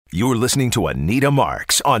You're listening to Anita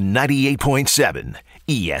Marks on 98.7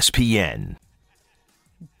 ESPN.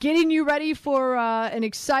 Getting you ready for an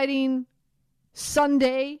exciting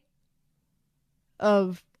Sunday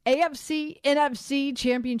of AFC, NFC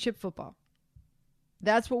championship football.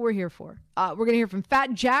 That's what we're here for. We're going to hear from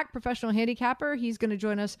Fat Jack, professional handicapper. He's going to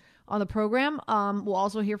join us on the program. We'll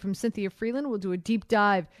also hear from Cynthia Freelund. We'll do a deep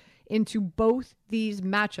dive into both these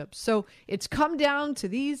matchups. So it's come down to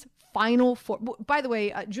these final four. By the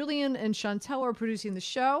way, Julian and Chantel are producing the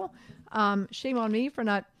show. Shame on me for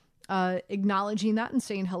not acknowledging that and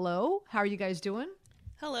saying hello. How are you guys doing?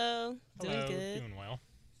 Hello. Doing good. Doing well.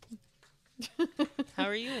 How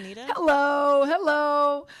are you, Anita?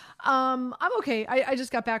 Hello. I'm okay. I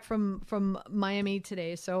just got back from Miami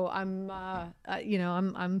today, so I'm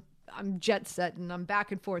jet set and I'm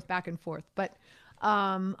back and forth. But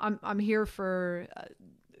I'm here for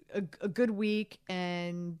a good week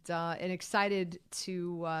and excited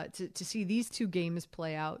to see these two games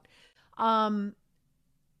play out. For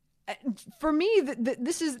me,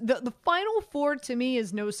 this is the Final Four. To me,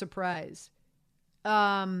 is no surprise. We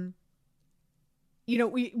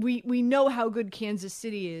know how good Kansas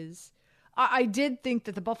City is. I did think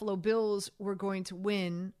that the Buffalo Bills were going to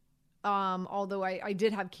win, although I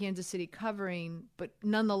did have Kansas City covering. But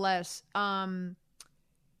nonetheless, I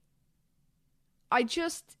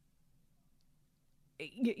just,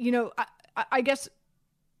 I guess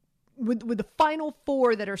with the Final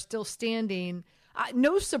Four that are still standing,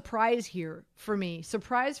 no surprise here for me.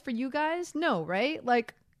 Surprise for you guys? No, right?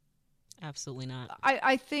 Like, absolutely not.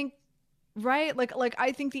 I think. Right? Like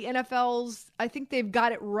I think the I think they've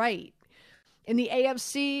got it right. In the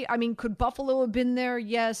AFC, I mean, could Buffalo have been there?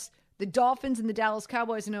 Yes. The Dolphins and the Dallas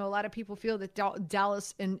Cowboys, I know a lot of people feel that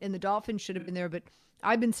Dallas and the Dolphins should have been there, but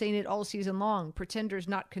I've been saying it all season long. Pretenders,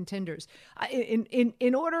 not contenders.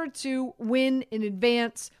 In order to win in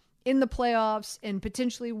advance in the playoffs and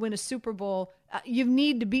potentially win a Super Bowl, you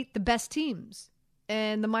need to beat the best teams.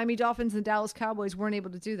 And the Miami Dolphins and the Dallas Cowboys weren't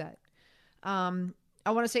able to do that. I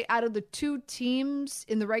want to say out of the two teams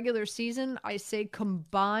in the regular season, I say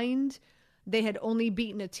combined, they had only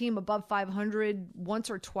beaten a team above 500 once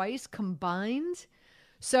or twice combined.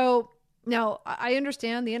 So now I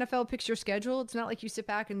understand the NFL picks your schedule. It's not like you sit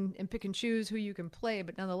back and pick and choose who you can play.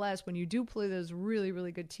 But nonetheless, when you do play those really,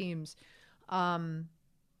 really good teams,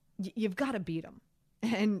 you've got to beat them.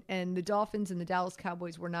 And the Dolphins and the Dallas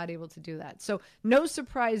Cowboys were not able to do that. So no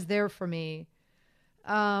surprise there for me.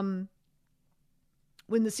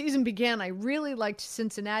 When the season began, I really liked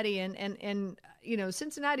Cincinnati, and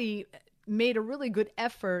Cincinnati made a really good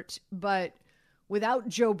effort, but without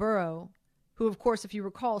Joe Burrow, who, of course, if you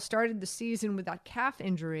recall, started the season with that calf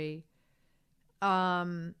injury.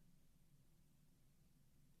 So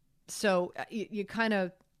you kind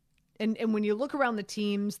of, and when you look around the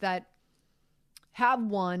teams that have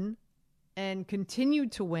won and continue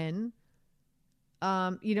to win,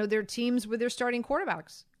 they're teams with their starting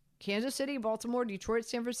quarterbacks. Kansas City, Baltimore, Detroit,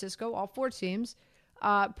 San Francisco, all four teams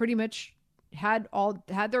pretty much had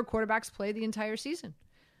their quarterbacks play the entire season.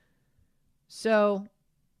 So,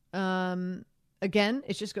 again,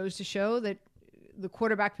 it just goes to show that the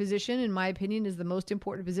quarterback position, in my opinion, is the most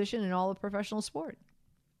important position in all of professional sport.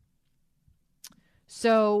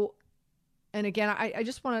 So, and again, I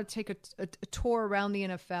just want to take a tour around the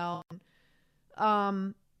NFL.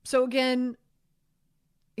 So again,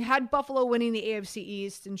 had Buffalo winning the AFC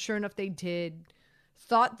East, and sure enough, they did.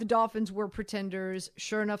 Thought the Dolphins were pretenders.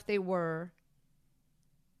 Sure enough, they were.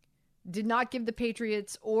 Did not give the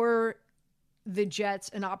Patriots or the Jets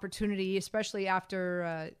an opportunity, especially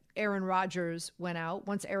after Aaron Rodgers went out.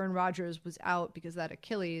 Once Aaron Rodgers was out because of that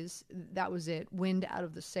Achilles, that was it. Wind out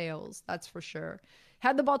of the sails, that's for sure.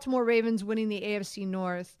 Had the Baltimore Ravens winning the AFC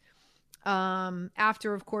North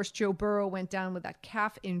after, of course, Joe Burrow went down with that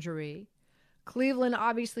calf injury. Cleveland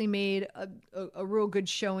obviously made a real good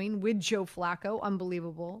showing with Joe Flacco.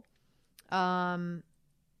 Unbelievable.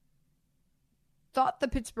 Thought the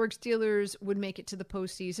Pittsburgh Steelers would make it to the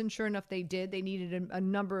postseason. Sure enough, they did. They needed a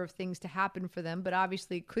number of things to happen for them, but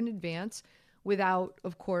obviously couldn't advance without,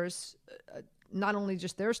 of course, not only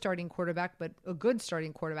just their starting quarterback, but a good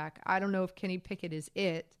starting quarterback. I don't know if Kenny Pickett is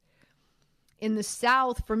it. In the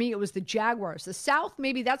South, for me, it was the Jaguars. The South,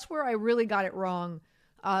 maybe that's where I really got it wrong.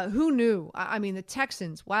 Who knew? I mean, the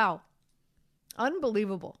Texans, wow.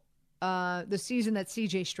 Unbelievable. The season that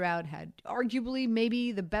C.J. Stroud had. Arguably,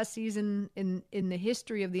 maybe the best season in the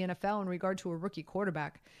history of the NFL in regard to a rookie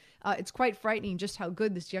quarterback. It's quite frightening just how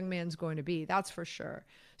good this young man's going to be. That's for sure.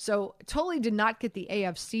 So totally did not get the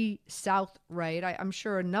AFC South right. I'm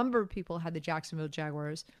sure a number of people had the Jacksonville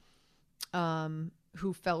Jaguars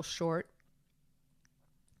who fell short.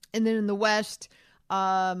 And then in the West,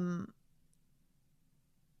 I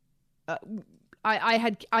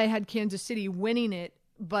had Kansas City winning it,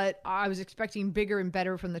 but I was expecting bigger and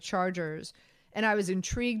better from the Chargers, and I was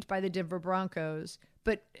intrigued by the Denver Broncos.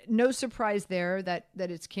 But no surprise there that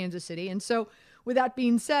it's Kansas City. And so, with that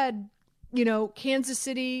being said, Kansas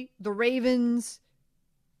City, the Ravens,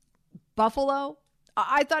 Buffalo,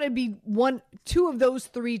 I thought it'd be two of those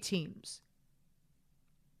three teams.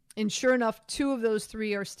 And sure enough, two of those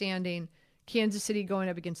three are standing. Kansas City going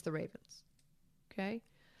up against the Ravens. Okay.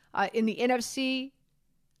 In the NFC,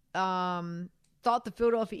 thought the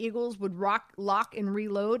Philadelphia Eagles would lock and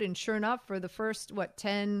reload. And sure enough, for the first,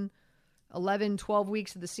 10, 11, 12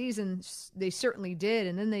 weeks of the season, they certainly did.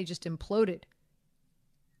 And then they just imploded.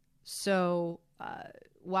 So,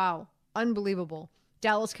 wow, unbelievable.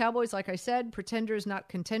 Dallas Cowboys, like I said, pretenders, not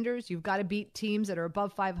contenders. You've got to beat teams that are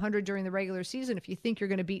above 500 during the regular season. If you think you're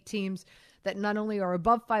going to beat teams that not only are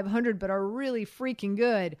above 500, but are really freaking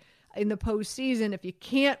good in the postseason, if you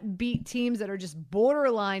can't beat teams that are just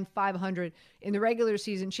borderline 500 in the regular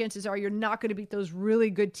season, chances are you're not going to beat those really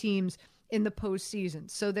good teams in the postseason.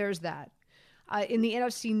 So there's that. In the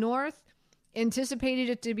NFC North, anticipated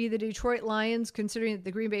it to be the Detroit Lions, considering that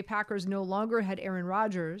the Green Bay Packers no longer had Aaron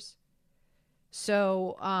Rodgers.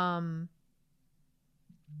 So, and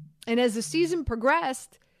as the season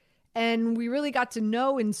progressed and we really got to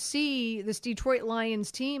know and see this Detroit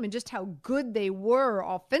Lions team and just how good they were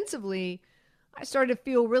offensively, I started to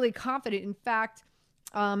feel really confident. In fact,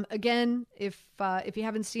 again, if you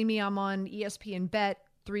haven't seen me, I'm on ESPN Bet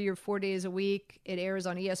 3 or 4 days a week. It airs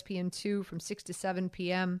on ESPN2 from 6 to 7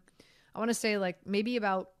 p.m. I want to say maybe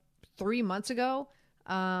about 3 months ago,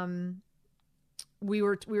 we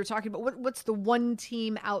were talking about what's the one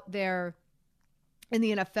team out there in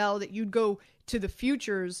the NFL that you'd go to the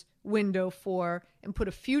futures window for and put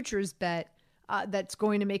a futures bet that's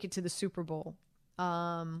going to make it to the Super Bowl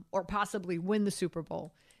or possibly win the Super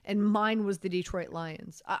Bowl. And mine was the Detroit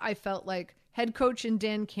Lions. I felt like head coach and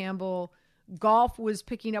Dan Campbell, Goff was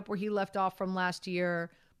picking up where he left off from last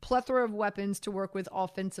year, plethora of weapons to work with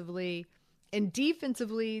offensively. And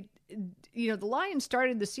defensively, the Lions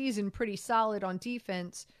started the season pretty solid on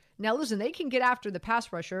defense. Now, listen, they can get after the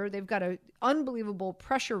pass rusher. They've got an unbelievable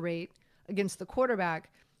pressure rate against the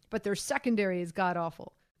quarterback, but their secondary is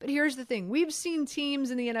god-awful. But here's the thing. We've seen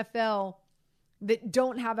teams in the NFL that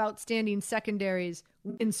don't have outstanding secondaries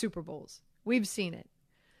in Super Bowls. We've seen it.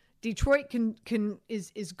 Detroit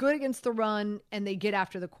is good against the run, and they get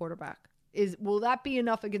after the quarterback. Will that be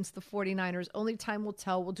enough against the 49ers? Only time will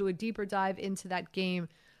tell. We'll do a deeper dive into that game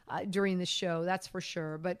during the show, that's for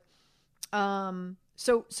sure. But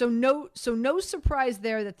so no surprise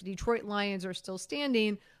there that the Detroit Lions are still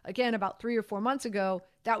standing. Again, about 3 or 4 months ago,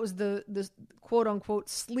 that was the quote unquote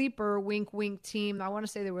sleeper wink wink team. I want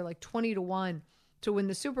to say they were like 20-1 to win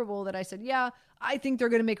the Super Bowl. That I said, yeah, I think they're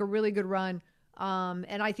going to make a really good run,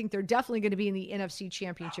 and I think they're definitely going to be in the NFC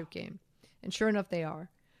Championship game. And sure enough, they are.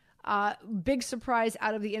 Big surprise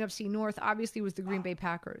out of the NFC North, obviously, was the Green Bay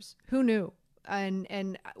Packers. Who knew?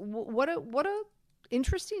 And what a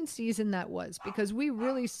interesting season that was, because we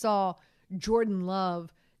really saw Jordan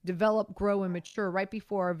Love develop, grow, and mature right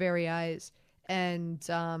before our very eyes. And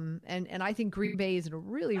I think Green Bay is in a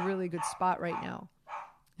really, really good spot right now.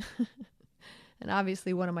 And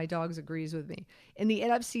obviously, one of my dogs agrees with me. In the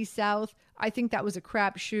NFC South, I think that was a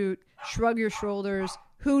crapshoot. Shrug your shoulders.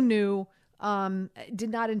 Who knew? Did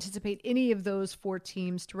not anticipate any of those 4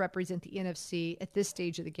 teams to represent the NFC at this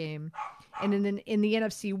stage of the game. And in the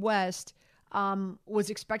NFC West, was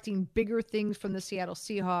expecting bigger things from the Seattle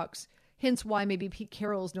Seahawks, hence why maybe Pete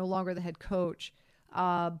Carroll is no longer the head coach.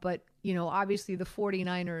 But, obviously the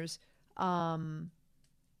 49ers, a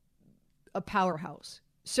powerhouse.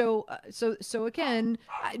 So again,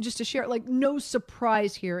 just to share, no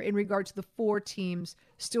surprise here in regard to the 4 teams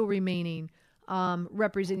still remaining,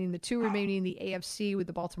 representing the 2 remaining in the AFC with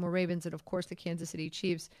the Baltimore Ravens and, of course, the Kansas City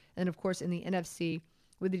Chiefs, and, of course, in the NFC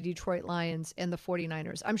with the Detroit Lions and the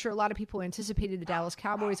 49ers. I'm sure a lot of people anticipated the Dallas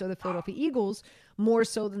Cowboys or the Philadelphia Eagles more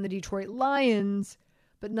so than the Detroit Lions,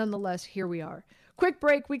 but nonetheless, here we are. Quick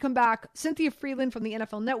break. We come back. Cynthia Freelund from the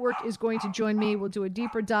NFL Network is going to join me. We'll do a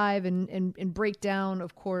deeper dive and break down,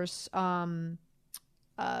 of course,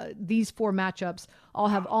 these 4 matchups. I'll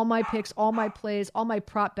have all my picks, all my plays, all my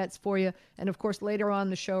prop bets for you. And, of course, later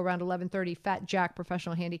on the show around 11:30, Fat Jack,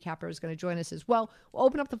 professional handicapper, is going to join us as well. We'll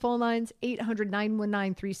open up the phone lines,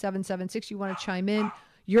 800-919-3776. You want to chime in,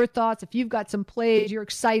 your thoughts. If you've got some plays, you're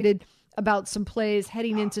excited about some plays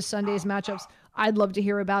heading into Sunday's matchups, I'd love to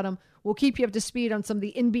hear about them. We'll keep you up to speed on some of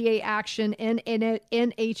the NBA action and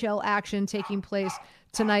NHL action taking place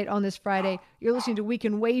tonight on this Friday. You're listening to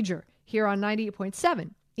Weekend Wager here on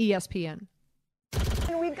 98.7 ESPN.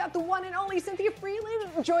 And we've got the one and only Cynthia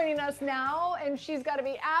Freelund joining us now, and she's got to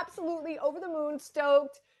be absolutely over the moon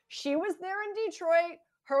stoked. She was there in Detroit.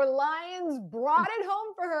 Her Lions brought it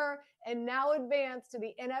home for her and now advanced to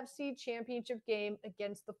the NFC Championship game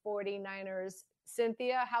against the 49ers.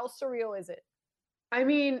 Cynthia, how surreal is it? I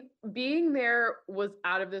mean, being there was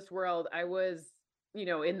out of this world. I was,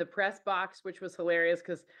 in the press box, which was hilarious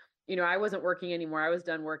because, I wasn't working anymore. I was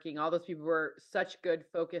done working. All those people were such good,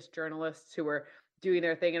 focused journalists who were doing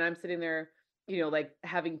their thing. And I'm sitting there, like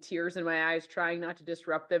having tears in my eyes, trying not to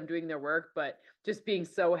disrupt them doing their work, but just being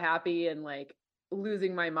so happy and like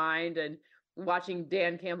losing my mind and watching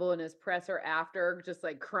Dan Campbell and his presser after just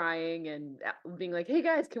like crying and being like, hey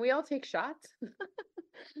guys, can we all take shots?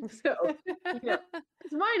 So,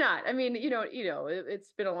 why not? I mean,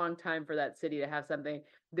 it's been a long time for that city to have something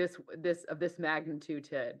of this magnitude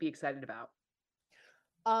to be excited about.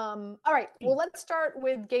 All right. Well, let's start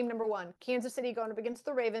with game number one. Kansas City going up against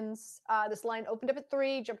the Ravens. This line opened up at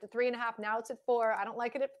 3, jumped to 3.5. Now it's at 4. I don't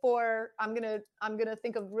like it at 4. I'm gonna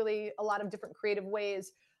think of really a lot of different creative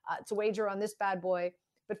ways to wager on this bad boy.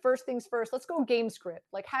 But first things first, let's go game script.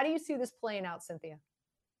 Like, how do you see this playing out, Cynthia?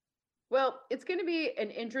 Well, it's going to be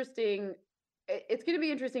interesting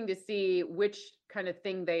to see which kind of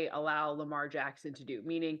thing they allow Lamar Jackson to do,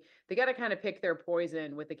 meaning they got to kind of pick their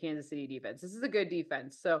poison with the Kansas City defense. This is a good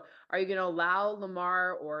defense. So are you going to allow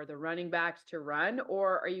Lamar or the running backs to run,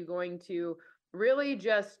 or are you going to really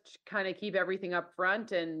just kind of keep everything up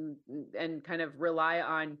front and kind of rely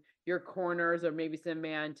on your corners or maybe some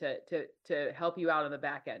man to help you out on the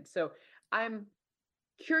back end? So I'm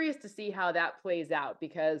curious to see how that plays out,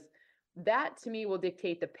 because that to me will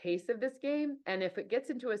dictate the pace of this game. And if it gets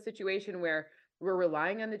into a situation where we're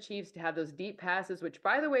relying on the Chiefs to have those deep passes, which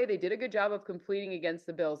by the way, they did a good job of completing against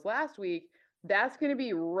the Bills last week, that's going to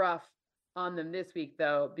be rough on them this week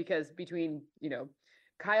though, because between,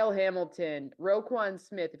 Kyle Hamilton, Roquan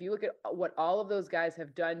Smith, if you look at what all of those guys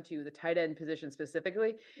have done to the tight end position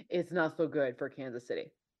specifically, it's not so good for Kansas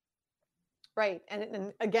City. Right.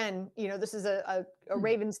 And again, this is a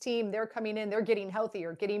Ravens team. They're coming in, they're getting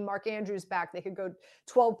healthier, getting Mark Andrews back. They could go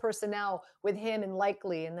 12 personnel with him and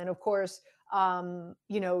Likely. And then, of course, them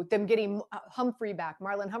getting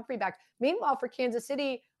Marlon Humphrey back. Meanwhile, for Kansas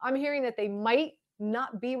City, I'm hearing that they might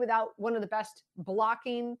not be without one of the best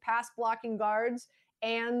pass blocking guards,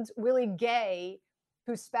 and Willie Gay,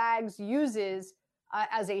 who Spags uses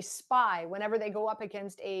as a spy whenever they go up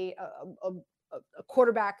against a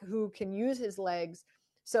quarterback who can use his legs.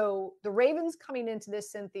 So the Ravens coming into this,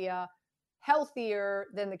 Cynthia, healthier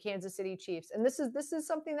than the Kansas City Chiefs. And this is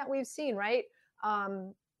something that we've seen, right?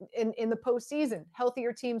 In the postseason,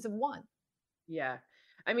 healthier teams have won. Yeah.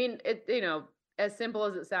 I mean, as simple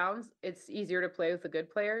as it sounds, it's easier to play with the good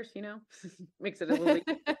players, makes it a little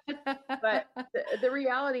easier. But the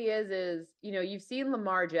reality is, you've seen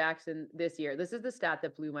Lamar Jackson this year. This is the stat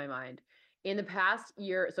that blew my mind. In the past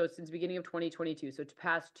year, so since the beginning of 2022, so it's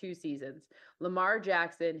past 2 seasons, Lamar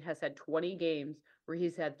Jackson has had 20 games where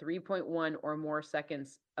he's had 3.1 or more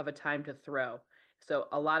seconds of a time to throw. So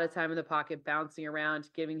a lot of time in the pocket, bouncing around,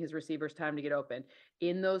 giving his receivers time to get open.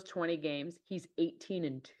 In those 20 games, he's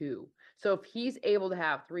 18-2. So if he's able to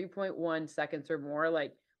have 3.1 seconds or more,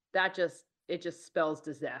 like it just spells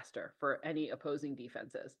disaster for any opposing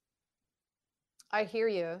defenses. I hear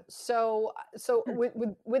you. So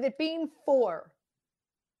with it being 4,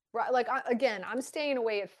 right? Like again, I'm staying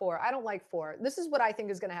away at 4. I don't like 4. This is what I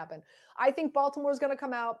think is going to happen. I think Baltimore's going to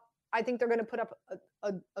come out. I think they're going to put up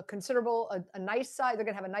a considerable, a nice size. They're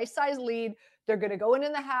going to have a nice size lead. They're going to go in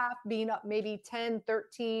the half, being up maybe 10,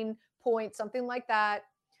 13 points, something like that.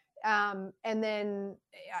 And then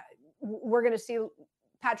we're going to see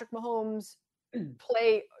Patrick Mahomes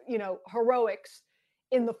play, heroics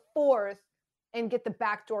in the 4th and get the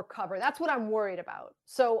backdoor cover. That's what I'm worried about.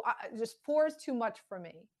 So just 4 is too much for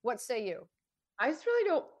me. What say you? I just really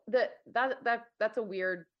don't, that's a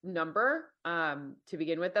weird number to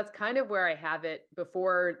begin with. That's kind of where I have it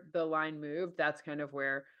before the line moved. That's kind of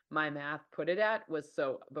where my math put it at, was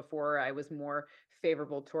so before I was more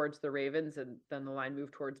favorable towards the Ravens and then the line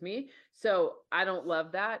moved towards me. So I don't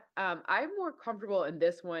love that. I'm more comfortable in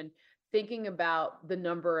this one thinking about the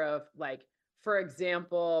number of, like, for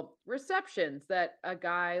example, receptions that a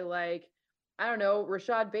guy like, I don't know,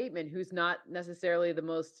 Rashad Bateman, who's not necessarily the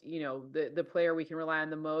most, the player we can rely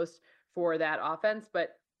on the most for that offense,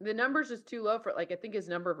 but the number's just too low for, like, I think his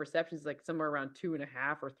number of receptions is like somewhere around 2.5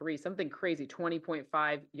 or 3, something crazy,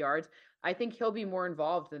 20.5 yards. I think he'll be more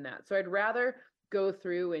involved than that. So I'd rather go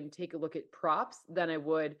through and take a look at props than I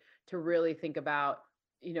would to really think about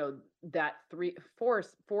that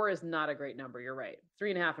four is not a great number. You're right.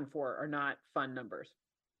 3.5 and 4 are not fun numbers.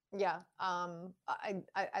 Yeah.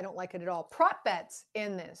 I don't like it at all. Prop bets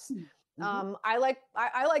in this. Mm-hmm. I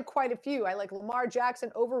like quite a few. I like Lamar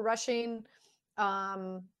Jackson over rushing.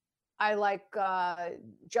 I like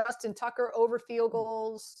Justin Tucker over field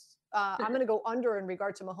goals. I'm going to go under in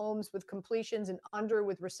regard to Mahomes with completions and under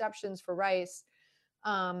with receptions for Rice.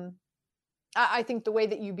 I think the way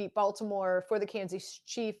that you beat Baltimore for the Kansas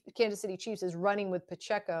City Chiefs is running with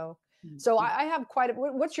Pacheco. So I have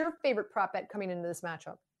what's your favorite prop bet coming into this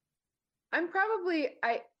matchup?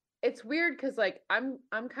 It's weird because like I'm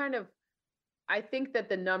kind of, I think that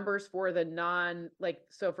the numbers for the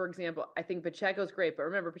so for example, I think Pacheco's great, but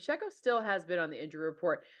remember Pacheco still has been on the injury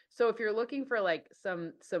report. So if you're looking for like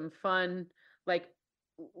some fun, like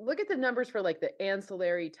look at the numbers for like the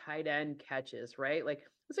ancillary tight end catches, right? Like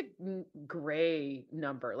it's a gray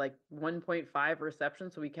number, like 1.5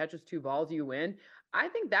 receptions. So he catches 2 balls, you win. I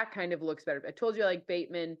think that kind of looks better. I told you I like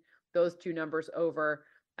Bateman, those 2 numbers over.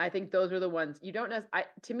 I think those are the ones you don't know.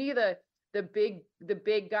 To me, the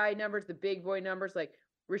big guy numbers, the big boy numbers, like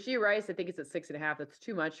Rashee Rice, I think it's at 6.5. That's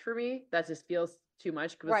too much for me. That just feels too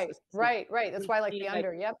much. Right. That's why I like the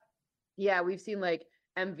under. Yep. Yeah, we've seen like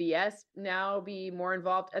MVS now be more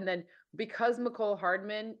involved, and then because McCole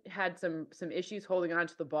Hardman had some issues holding on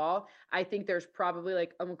to the ball, I think there's probably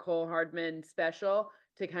like a McCole Hardman special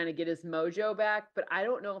to kind of get his mojo back. But I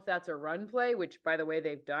don't know if that's a run play, which by the way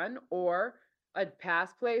they've done, or a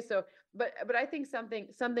pass play. So, but I think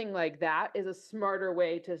something like that is a smarter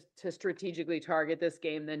way to strategically target this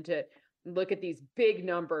game than to look at these big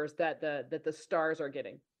numbers that the stars are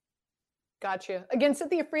getting. Gotcha. Again,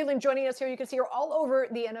 Cynthia Freelund joining us here. You can see her all over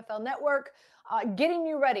the NFL Network, getting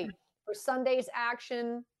you ready for Sunday's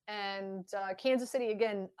action. And Kansas City,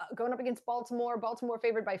 again, going up against Baltimore. Baltimore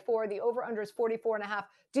favored by 4. The over-under is 44.5.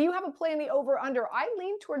 Do you have a play in the over-under? I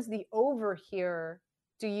lean towards the over here.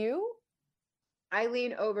 Do you? I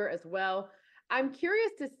lean over as well. I'm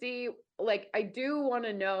curious to see, like, I do want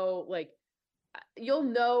to know, like, you'll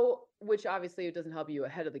know, which obviously it doesn't help you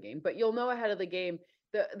ahead of the game, but you'll know ahead of the game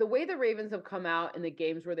the way the Ravens have come out in the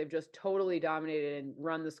games where they've just totally dominated and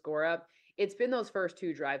run the score up. It's been those first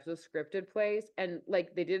 2 drives, those scripted plays. And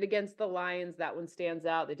like they did against the Lions, that one stands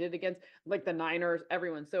out. They did against like the Niners,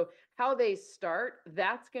 everyone. So how they start,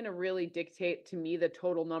 that's going to really dictate to me the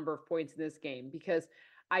total number of points in this game, because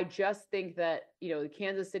I just think that,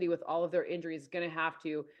 Kansas City with all of their injuries is going to have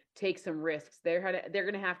to take some risks. They're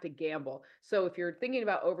going to have to gamble. So if you're thinking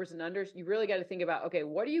about overs and unders, you really got to think about, okay,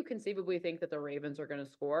 what do you conceivably think that the Ravens are going to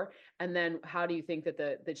score? And then how do you think that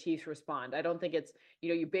the Chiefs respond? I don't think it's,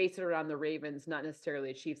 you base it around the Ravens, not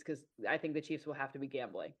necessarily the Chiefs, because I think the Chiefs will have to be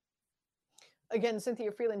gambling. Again,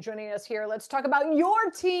 Cynthia Freelund joining us here. Let's talk about your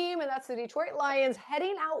team, and that's the Detroit Lions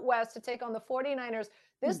heading out west to take on the 49ers.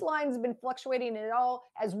 This line's been fluctuating in it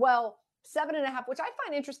all as well. 7.5, which I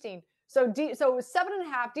find interesting. So it was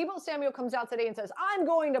 7.5. Deebo Samuel comes out today and says, I'm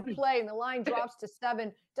going to play, and the line drops to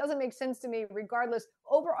 7. Doesn't make sense to me regardless.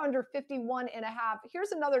 Over under 51.5.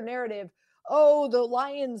 Here's another narrative. Oh, the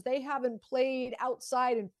Lions, they haven't played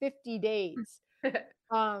outside in 50 days.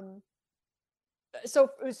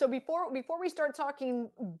 So before we start talking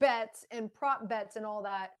bets and prop bets and all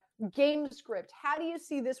that, game script, how do you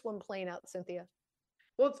see this one playing out, Cynthia?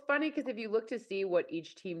 Well, it's funny because if you look to see what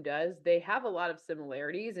each team does, they have a lot of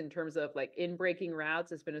similarities in terms of like in breaking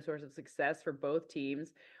routes has been a source of success for both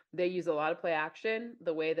teams. They use a lot of play action,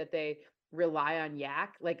 the way that they rely on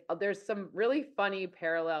yak. Like there's some really funny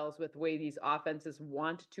parallels with the way these offenses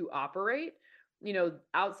want to operate.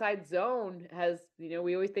 Outside zone has,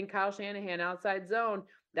 we always think Kyle Shanahan outside zone.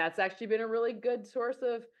 That's actually been a really good source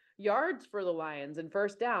of yards for the Lions and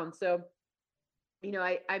first down. So,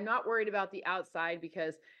 I'm not worried about the outside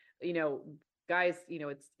because, guys,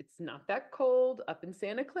 it's not that cold up in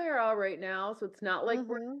Santa Clara right now. So it's not like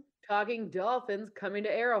we're talking Dolphins coming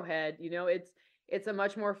to Arrowhead. It's a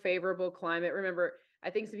much more favorable climate. Remember,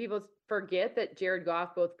 I think some people forget that Jared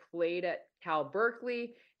Goff both played at Cal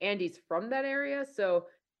Berkeley and he's from that area. So,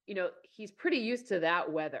 he's pretty used to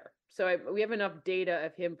that weather. So we have enough data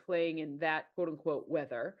of him playing in that quote unquote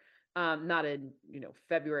weather. Not in,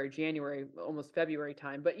 February, January, almost February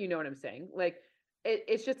time, but you know what I'm saying? Like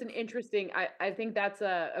it's just an interesting, I think that's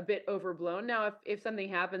a bit overblown. Now, if something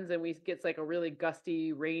happens and we get like a really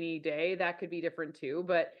gusty, rainy day, that could be different too.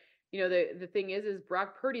 But the thing is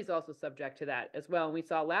Brock Purdy's also subject to that as well. And we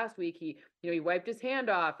saw last week, he wiped his hand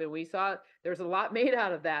off and we saw there's a lot made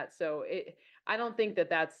out of that. So I don't think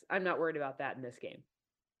I'm not worried about that in this game.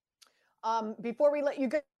 Before we let you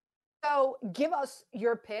go, So give us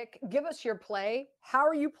your pick. Give us your play. How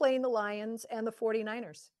are you playing the Lions and the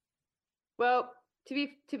 49ers? Well,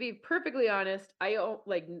 to be perfectly honest, I don't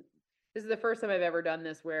like this is the first time I've ever done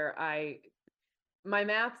this where my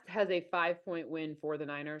math has a 5-point win for the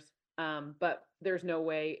Niners. But there's no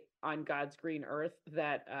way on God's green earth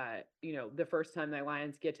that the first time the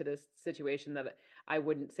Lions get to this situation that I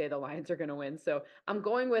wouldn't say the Lions are going to win. So I'm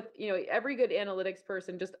going with, every good analytics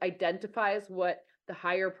person just identifies what the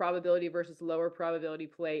higher probability versus lower probability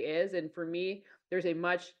play is. And for me,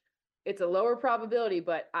 it's a lower probability,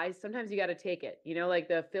 but sometimes you got to take it, like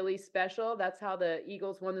the Philly special. That's how the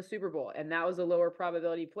Eagles won the Super Bowl. And that was a lower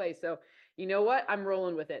probability play. So you know what? I'm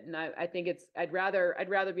rolling with it. And I think I'd rather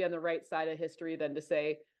be on the right side of history than to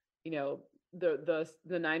say, the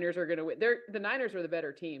Niners are going to win. The Niners are the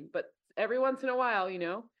better team, but every once in a while,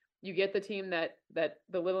 you get the team that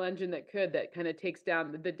the little engine that kind of takes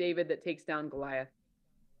down the David that takes down Goliath.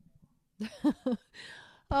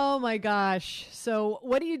 Oh my gosh. So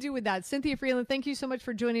what do you do with that? Cynthia Freelund, thank you so much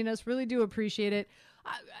for joining us. Really do appreciate it.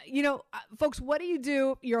 Folks, what do you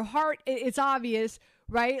do? Your heart, it's obvious,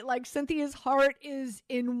 right? Like Cynthia's heart is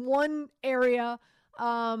in one area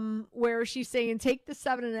where she's saying take the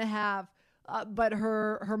 7.5, but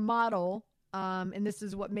her model, and this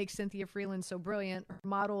is what makes Cynthia Freelund so brilliant, her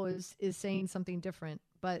model is saying something different.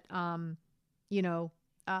 But, can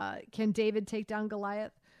David take down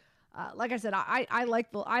Goliath? Like I said, I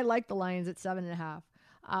like the Lions at 7.5,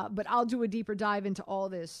 but I'll do a deeper dive into all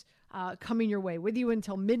this coming your way with you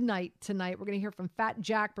until midnight tonight. We're going to hear from Fat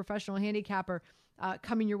Jack, professional handicapper,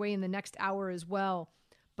 coming your way in the next hour as well.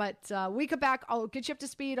 But we come back, I'll get you up to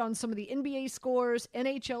speed on some of the NBA scores,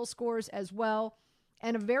 NHL scores as well,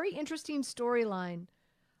 and a very interesting storyline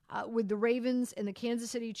with the Ravens and the Kansas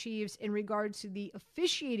City Chiefs in regard to the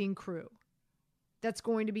officiating crew that's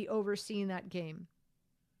going to be overseeing that game.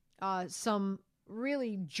 Some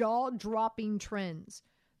really jaw-dropping trends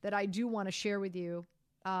that I do want to share with you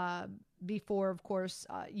before, of course,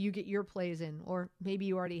 you get your plays in, or maybe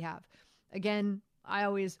you already have. Again, I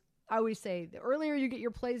always say the earlier you get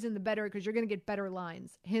your plays in, the better, because you're going to get better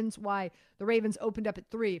lines. Hence why the Ravens opened up at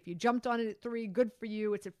 3. If you jumped on it at 3, good for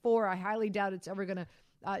you. It's at 4. I highly doubt it's ever going to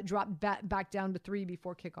drop back down to 3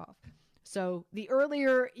 before kickoff. So the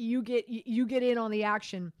earlier you get in on the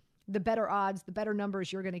action, the better odds, the better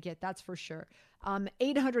numbers you're going to get. That's for sure.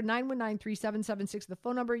 800-919-3776, the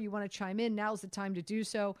phone number. You want to chime in, now's the time to do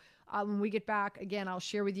so. When we get back, again, I'll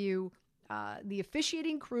share with you the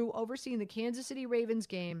officiating crew overseeing the Kansas City Ravens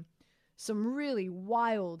game. Some really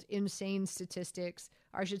wild, insane statistics,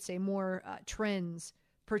 or I should say more trends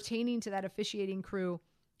pertaining to that officiating crew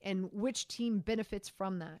and which team benefits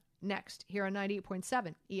from that. Next, here on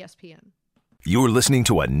 98.7 ESPN. You're listening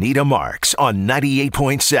to Anita Marks on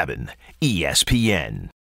 98.7 ESPN.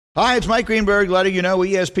 Hi, it's Mike Greenberg letting you know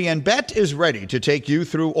ESPN Bet is ready to take you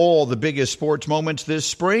through all the biggest sports moments this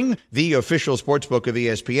spring. The official sportsbook of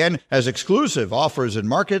ESPN has exclusive offers and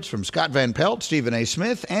markets from Scott Van Pelt, Stephen A.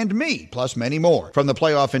 Smith, and me, plus many more. From the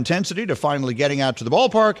playoff intensity to finally getting out to the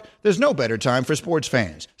ballpark, there's no better time for sports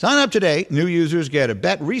fans. Sign up today. New users get a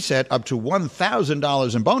bet reset up to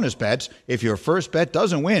 $1,000 in bonus bets if your first bet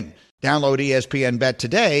doesn't win. Download ESPN Bet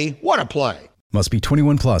today. What a play. Must be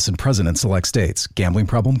 21 plus and present in select states. Gambling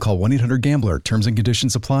problem? Call 1-800-GAMBLER. Terms and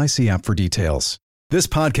conditions apply. See app for details. This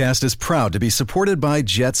podcast is proud to be supported by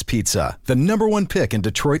Jets Pizza, the #1 pick in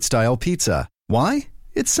Detroit-style pizza. Why?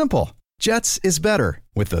 It's simple. Jets is better.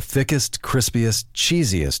 With the thickest, crispiest,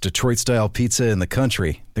 cheesiest Detroit-style pizza in the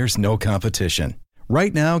country, there's no competition.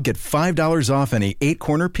 Right now, get $5 off any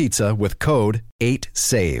 8-corner pizza with code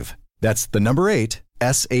 8SAVE. That's the number 8,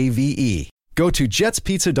 SAVE. Go to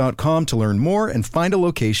jetspizza.com to learn more and find a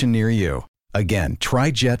location near you. Again,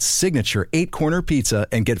 try Jet's signature 8-corner pizza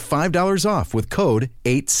and get $5 off with code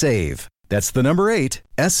 8SAVE. That's the number 8,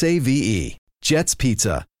 SAVE. Jet's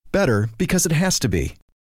Pizza. Better because it has to be.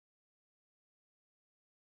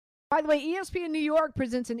 By the way, ESPN New York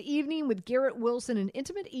presents an evening with Garrett Wilson, an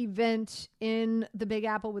intimate event in the Big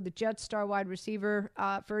Apple with the Jets star wide receiver.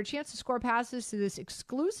 For a chance to score passes to this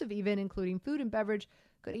exclusive event, including food and beverage,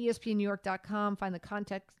 go to ESPNNewYork.com, find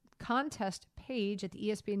the contest page at the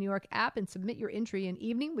ESPN New York app, and submit your entry. An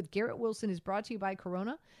evening with Garrett Wilson is brought to you by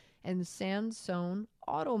Corona and the Sansone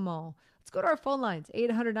Auto Mall. Let's go to our phone lines,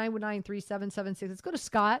 800-919-3776. Let's go to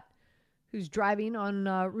Scott, who's driving on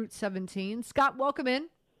Route 17. Scott, welcome in.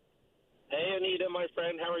 Hey, Anita, my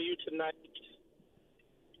friend. How are you tonight?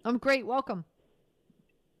 I'm great. Welcome.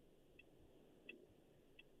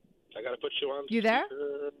 I got to put you on. You there?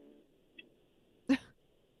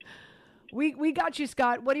 We got you,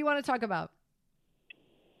 Scott. What do you want to talk about?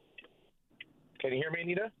 Can you hear me,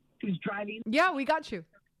 Anita? who's driving. Yeah, we got you.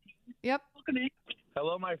 Yep.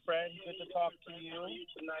 Hello, my friend. Good to talk to you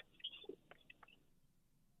tonight.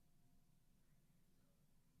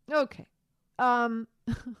 Okay.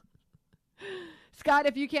 Scott,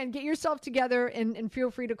 if you can get yourself together and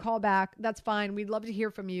feel free to call back, that's fine. We'd love to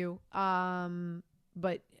hear from you.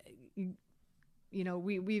 But you know,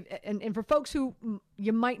 we've for folks who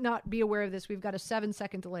you might not be aware of this, we've got a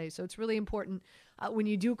 7-second delay. So it's really important when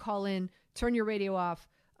you do call in, turn your radio off,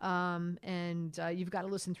 and you've got to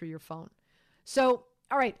listen through your phone. So,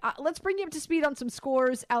 all right, let's bring you up to speed on some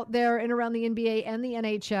scores out there and around the NBA and the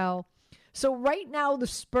NHL. So right now, the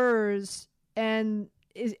Spurs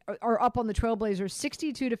are up on the Trailblazers,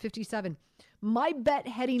 62-57. My bet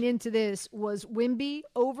heading into this was Wemby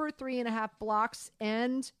over 3.5 blocks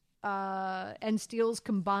and steals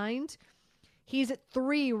combined. He's at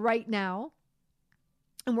 3 right now,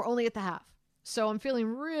 and we're only at the half. So I'm feeling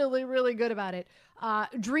really, really good about it.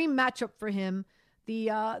 Dream matchup for him.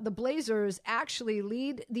 The Blazers actually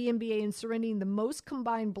lead the NBA in surrendering the most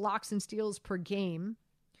combined blocks and steals per game.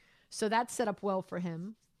 So that's set up well for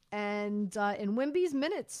him. And Wemby's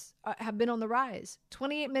minutes have been on the rise.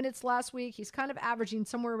 28 minutes last week. He's kind of averaging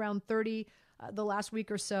somewhere around 30 the last week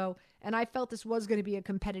or so. And I felt this was going to be a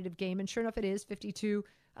competitive game. And sure enough, it is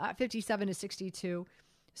 57-62.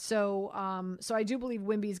 So I do believe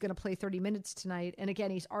Wemby is going to play 30 minutes tonight. And again,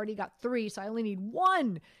 he's already got 3. So I only need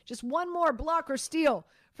just one more block or steal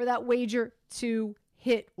for that wager to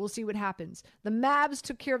hit. We'll see what happens. The Mavs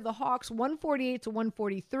took care of the Hawks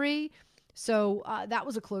 148-143. So that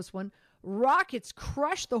was a close one. Rockets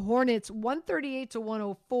crushed the Hornets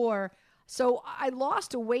 138-104. So I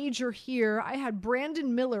lost a wager here. I had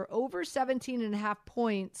Brandon Miller over 17.5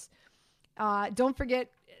 points. Don't forget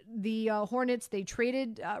the Hornets. They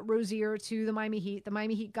traded Rozier to the Miami Heat. The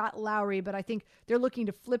Miami Heat got Lowry, but I think they're looking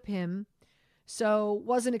to flip him. So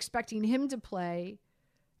wasn't expecting him to play.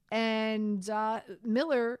 And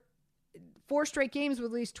Miller, 4 straight games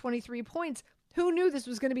with at least 23 points. Who knew this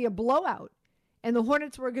was going to be a blowout? And the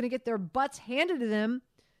Hornets were going to get their butts handed to them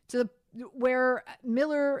where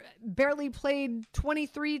Miller barely played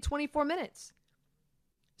 23, 24 minutes.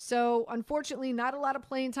 So, unfortunately, not a lot of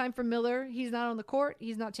playing time for Miller. He's not on the court.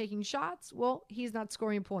 He's not taking shots. Well, he's not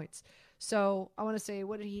scoring points. So, I want to say,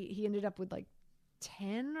 what did he ended up with, like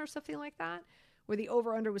 10 or something like that, where the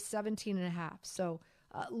over-under was 17.5. So,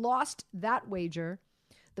 lost that wager.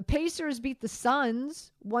 The Pacers beat the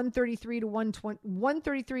Suns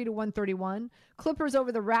 133-131. Clippers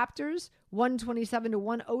over the Raptors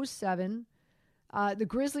 127-107. The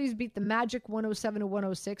Grizzlies beat the Magic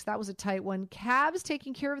 107-106. That was a tight one. Cavs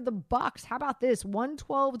taking care of the Bucks. How about this?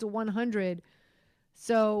 112-100.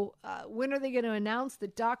 So when are they going to announce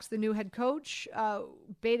that Doc's the new head coach?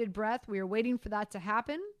 Bated breath. We are waiting for that to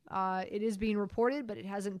happen. It is being reported, but it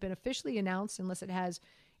hasn't been officially announced unless it has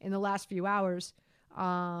in the last few hours.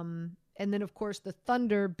 And then, of course, the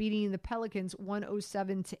Thunder beating the Pelicans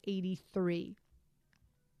 107-83.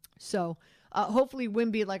 So hopefully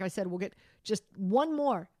Wemby, like I said, will get just one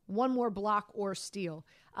more block or steal.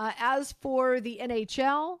 As for the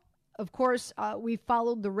NHL, of course, we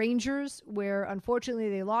followed the Rangers, where unfortunately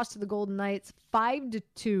they lost to the Golden Knights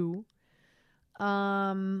 5-2.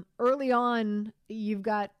 Early on, you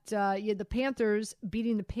had the Panthers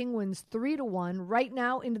beating the Penguins 3-1. Right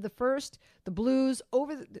now, into the first, the Blues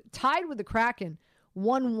tied with the Kraken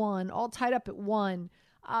 1-1, all tied up at 1.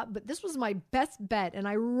 But this was my best bet, and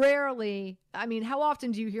how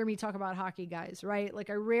often do you hear me talk about hockey, guys, right? Like,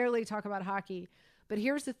 I rarely talk about hockey. But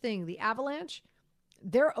here's the thing. The Avalanche,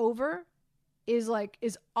 their over is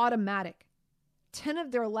automatic. 10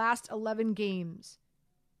 of their last 11 games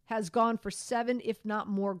has gone for 7, if not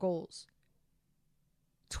more, goals.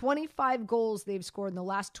 25 goals they've scored in the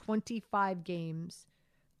last 25 games.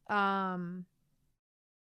 Both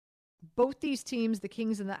these teams, the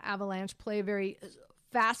Kings and the Avalanche, play a very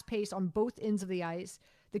fast pace on both ends of the ice.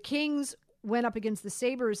 The Kings went up against the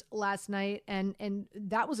Sabres last night, and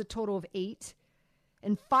that was a total of 8.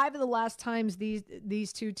 And 5 of the last times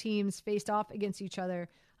these two teams faced off against each other,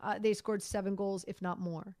 they scored 7 goals, if not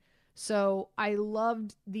more. So I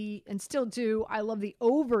loved and still do, I love the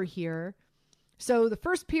over here. So the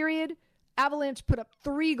first period, Avalanche put up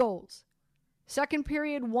 3 goals. Second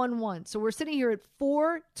period, 1-1. So we're sitting here at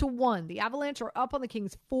 4-1. The Avalanche are up on the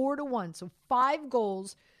Kings 4-1. So 5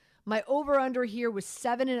 goals. My over-under here was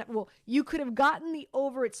 7. Well, you could have gotten the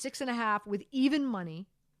over at 6.5 with even money.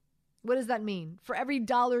 What does that mean? For every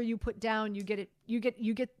dollar you put down, you get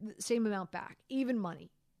the same amount back. Even money.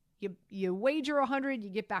 You wager 100, you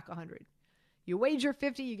get back 100. You wager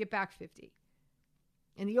 50, you get back 50.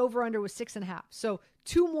 And the over-under was 6.5. So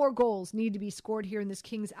 2 more goals need to be scored here in this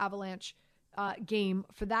Kings Avalanche game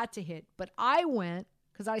for that to hit. But I went,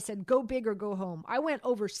 because I said go big or go home, I went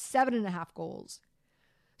over 7.5 goals.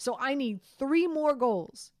 So I need 3 more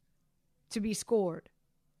goals to be scored.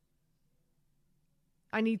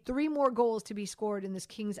 I need 3 more goals to be scored in this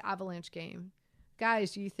Kings Avalanche game.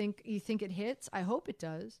 Guys, do you think it hits? I hope it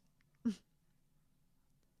does.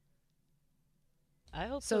 I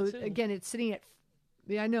hope so too. Again, it's sitting at,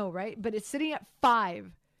 I know, right? But it's sitting at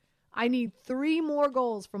 5. I need 3 more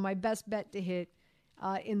goals for my best bet to hit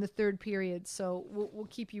in the third period. So we'll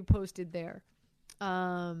keep you posted there.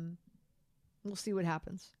 We'll see what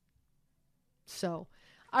happens. So,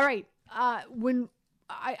 all right. When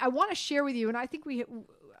I want to share with you, and I think I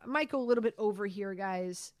might go a little bit over here,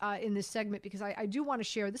 guys, in this segment, because I do want to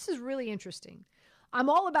share. This is really interesting. I'm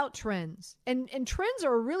all about trends, and trends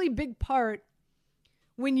are a really big part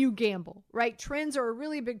when you gamble, right? Trends are a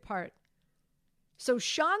really big part. So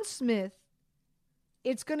Sean Smith,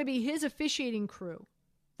 it's going to be his officiating crew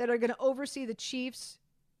that are going to oversee the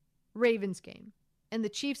Chiefs-Ravens game. And the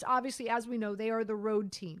Chiefs, obviously, as we know, they are the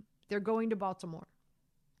road team. They're going to Baltimore.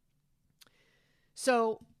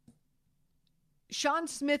 So Sean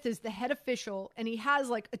Smith is the head official, and he has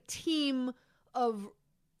like a team of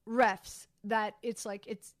refs that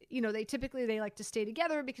they typically like to stay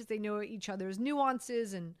together because they know each other's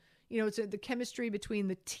nuances, and it's the chemistry between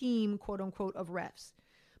the team, quote unquote, of refs.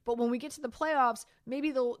 But when we get to the playoffs,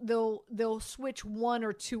 maybe they'll switch 1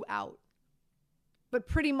 or 2 out. But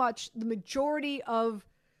pretty much the majority of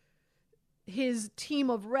his team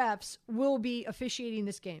of refs will be officiating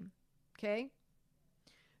this game. Okay?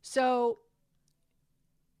 So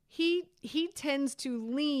he tends to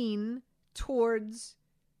lean towards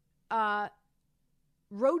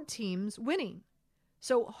road teams winning.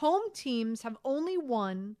 So home teams have only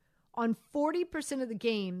won on 40% of the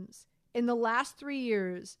games in the last 3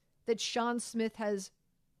 years that Sean Smith has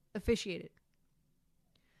officiated.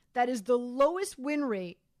 That is the lowest win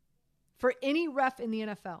rate for any ref in the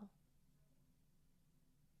NFL.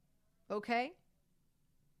 Okay?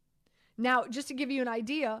 Now, just to give you an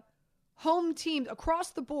idea, home teams,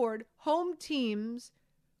 across the board, home teams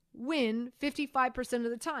win 55%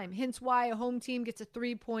 of the time. Hence why a home team gets a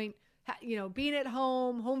 3-point, being at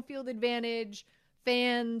home field advantage,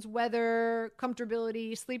 fans, weather,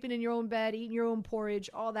 comfortability, sleeping in your own bed, eating your own porridge,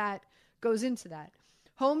 all that goes into that.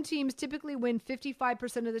 Home teams typically win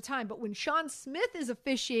 55% of the time, but when Sean Smith is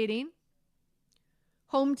officiating,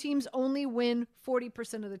 home teams only win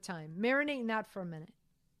 40% of the time. Marinate in that for a minute.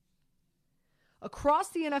 Across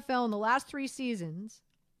the NFL in the last 3 seasons,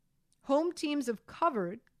 home teams have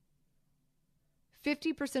covered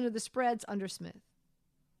 50% of the spreads under Smith.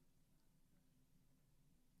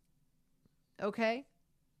 Okay?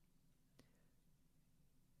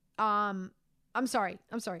 I'm sorry.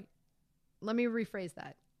 Let me rephrase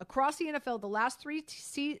that. Across the NFL, the last three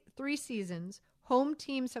seasons, home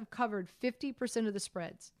teams have covered 50% of the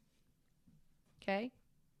spreads. Okay?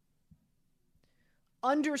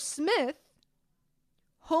 Under Smith,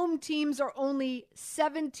 home teams are only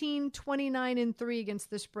 17, 29, and 3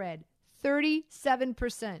 against the spread.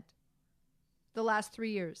 37% the last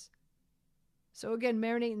 3 years. So again,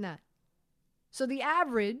 marinate in that. So the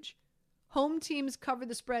average, home teams cover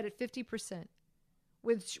the spread at 50%.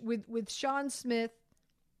 With Sean Smith,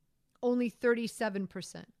 only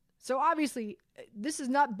 37%. So obviously, this is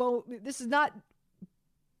not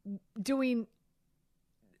doing.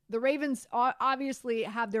 The Ravens obviously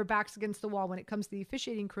have their backs against the wall when it comes to the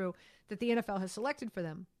officiating crew that the NFL has selected for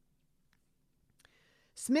them.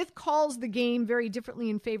 Smith calls the game very differently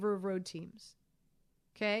in favor of road teams.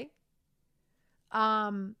 Okay?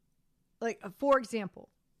 For example,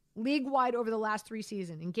 league-wide over the last 3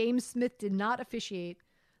 seasons, in games Smith did not officiate,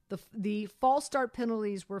 the false start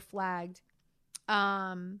penalties were flagged.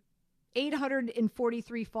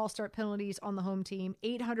 843 false start penalties on the home team,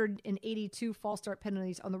 882 false start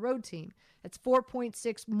penalties on the road team. That's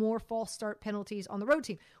 4.6 more false start penalties on the road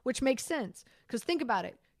team, which makes sense. Because think about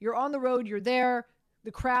it. You're on the road, you're there,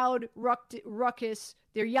 the crowd ruckus,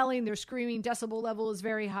 they're yelling, they're screaming, decibel level is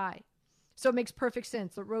very high. So it makes perfect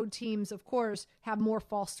sense. The road teams, of course, have more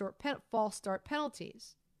false start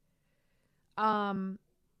penalties. But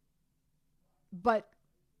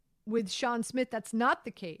with Sean Smith, that's not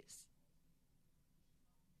the case.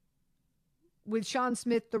 With Sean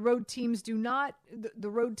Smith, the road teams do not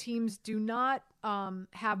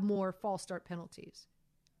have more false start penalties.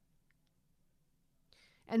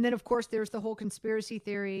 And then, of course, there's the whole conspiracy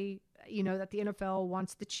theory, that the NFL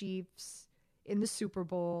wants the Chiefs in the Super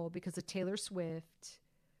Bowl because of Taylor Swift.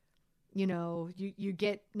 You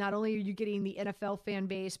get, not only are you getting the NFL fan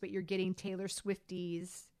base, but you're getting Taylor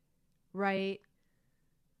Swifties, right?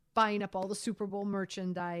 Buying up all the Super Bowl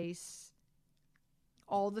merchandise,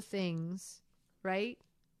 all the things, right?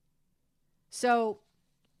 So,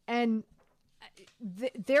 and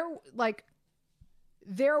there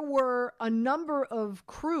were a number of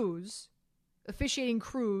officiating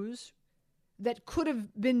crews that could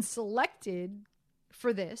have been selected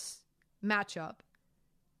for this matchup.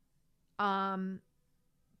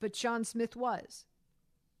 But Sean Smith was.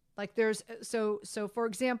 Like so for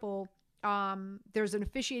example, there's an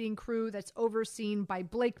officiating crew that's overseen by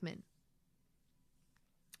Blakeman.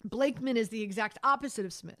 Blakeman is the exact opposite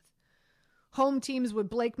of Smith. Home teams with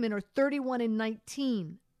Blakeman are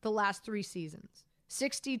 31-19 the last 3 seasons,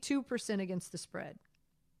 62% against the spread.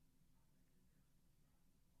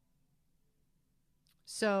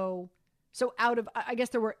 So out of, I guess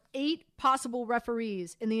there were 8 possible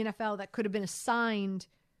referees in the NFL that could have been assigned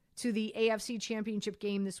to the AFC Championship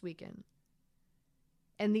game this weekend.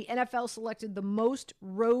 And the NFL selected the most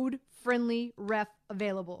road-friendly ref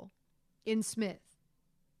available in Smith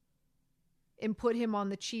and put him on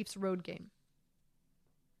the Chiefs road game.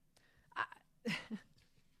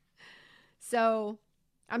 So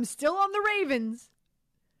I'm still on the Ravens.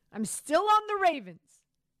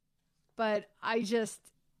 But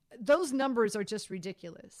those numbers are just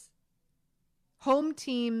ridiculous. Home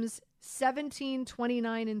teams 17,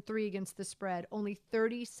 29, and 3 against the spread, only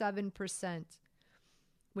 37%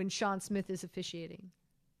 when Sean Smith is officiating.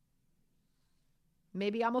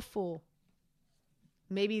 Maybe I'm a fool.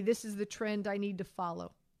 Maybe this is the trend I need to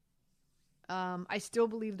follow. I still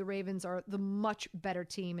believe the Ravens are the much better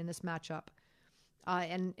team in this matchup,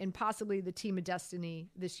 and possibly the team of destiny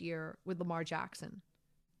this year with Lamar Jackson.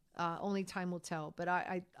 Only time will tell. But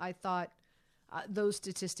I thought those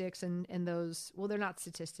statistics and those, well, they're not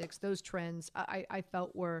statistics, those trends I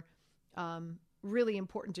felt were really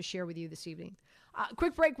important to share with you this evening.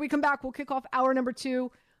 Quick break. We come back. We'll kick off hour number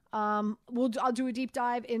 2. I'll do a deep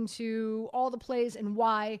dive into all the plays and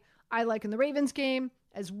why I like in the Ravens game,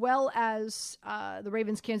 as well as the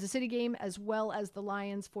Ravens-Kansas City game, as well as the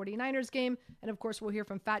Lions-49ers game. And, of course, we'll hear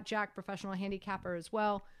from Fat Jack, professional handicapper, as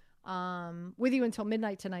well, with you until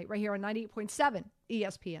midnight tonight, right here on 98.7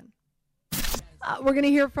 ESPN. We're going to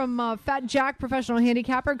hear from Fat Jack, professional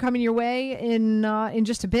handicapper, coming your way in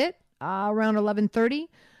just a bit, around 11:30.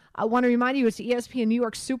 I want to remind you, it's the ESPN New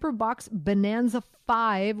York Super Box Bonanza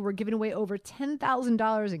 5. We're giving away over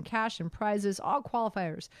 $10,000 in cash and prizes. All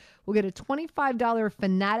qualifiers will get a $25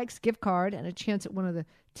 Fanatics gift card and a chance at one of the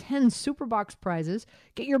 10 Super Box prizes.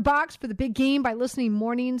 Get your box for the big game by listening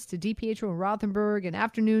mornings to DiPietro and Rothenberg, and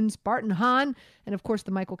afternoons, Bart and Hahn, and, of course,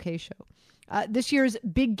 the Michael K. Show. This year's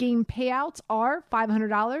big game payouts are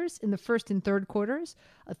 $500 in the first and third quarters,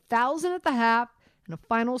 $1,000 at the half, and a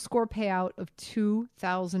final score payout of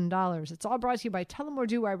 $2,000. It's all brought to you by Tullamore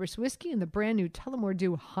Dew Irish Whiskey and the brand new Tullamore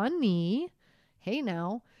Dew Honey. Hey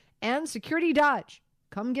now. And Security Dodge.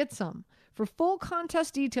 Come get some. For full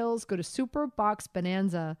contest details, go to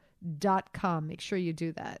superboxbonanza.com. Make sure you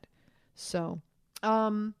do that. So,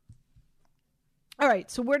 all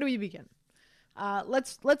right. So where do we begin?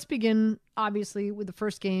 Let's begin, obviously, with the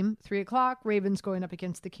first game, 3 o'clock. Ravens going up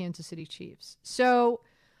against the Kansas City Chiefs. So,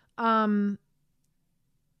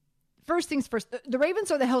 first things first, the Ravens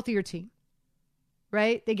are the healthier team,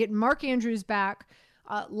 right? They get Mark Andrews back.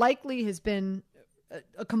 Likely has been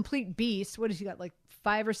a complete beast. What has he got, like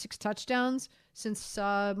 5 or 6 touchdowns since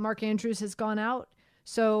Mark Andrews has gone out?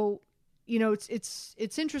 So,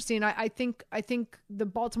 it's interesting. I think the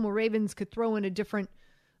Baltimore Ravens could throw in a different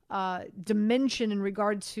dimension in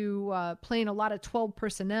regard to playing a lot of 12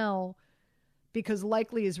 personnel, because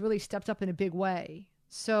Likely has really stepped up in a big way.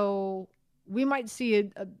 So we might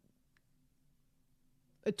see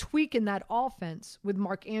a tweak in that offense with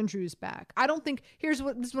Mark Andrews back. I don't think, this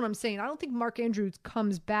is what I'm saying. I don't think Mark Andrews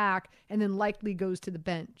comes back and then Likely goes to the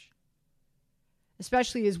bench,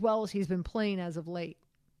 especially as well as he's been playing as of late.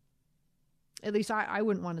 At least I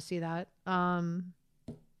wouldn't want to see that. I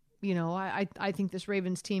think this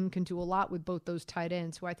Ravens team can do a lot with both those tight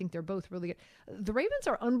ends, who I think they're both really good. The Ravens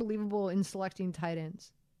are unbelievable in selecting tight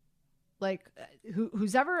ends. Like,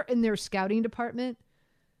 who's ever in their scouting department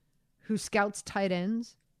who scouts tight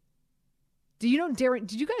ends. Do you know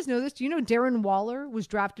did you guys know this? Do you know Darren Waller was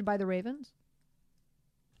drafted by the Ravens?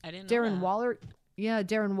 I didn't know Darren that. Waller. Yeah,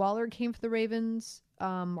 Darren Waller came for the Ravens.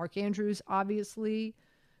 Mark Andrews, obviously.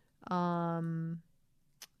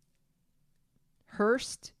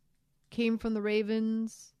 Hurst came from the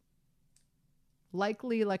Ravens.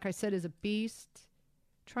 Likely, like I said, is a beast.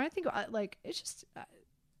 Trying to think, it's just...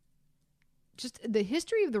 just the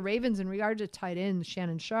history of the Ravens in regard to tight ends,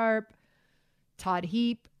 Shannon Sharp, Todd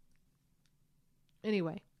Heap.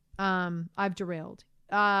 Anyway, I've derailed.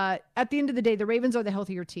 At the end of the day, the Ravens are the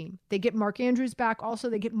healthier team. They get Mark Andrews back. Also,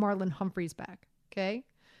 they get Marlon Humphreys back. Okay.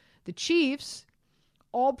 The Chiefs,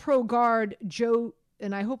 all-pro guard Joe,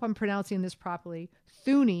 and I hope I'm pronouncing this properly,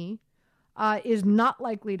 Thuney, is not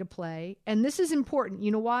likely to play. And this is important.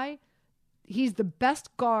 You know why? He's the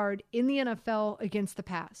best guard in the NFL against the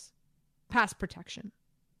pass protection.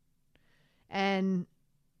 And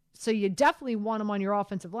so you definitely want him on your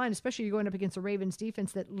offensive line, especially you're going up against a Ravens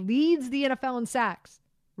defense that leads the NFL in sacks.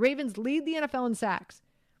 Ravens lead the NFL in sacks.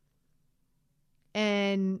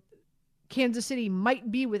 And Kansas City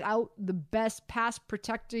might be without the best pass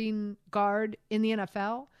protecting guard in the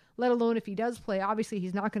NFL, let alone if he does play. Obviously,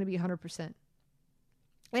 he's not going to be 100%.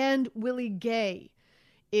 And Willie Gay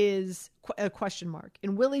is a question mark.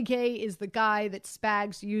 And Willie Gay is the guy that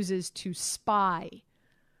Spags uses to spy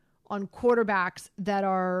on quarterbacks that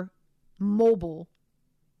are mobile,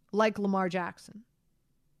 like Lamar Jackson.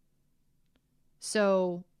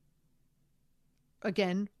 So,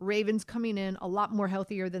 again, Ravens coming in a lot more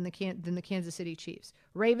healthier than the Kansas City Chiefs.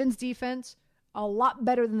 Ravens defense, a lot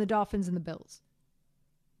better than the Dolphins and the Bills.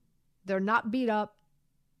 They're not beat up,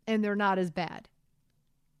 and they're not as bad.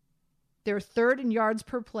 They're third in yards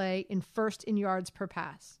per play and first in yards per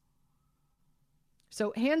pass.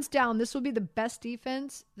 So hands down, this will be the best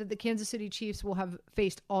defense that the Kansas City Chiefs will have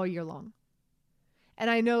faced all year long. And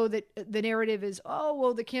I know that the narrative is, oh,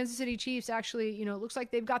 well, the Kansas City Chiefs actually, it looks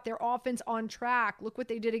like they've got their offense on track. Look what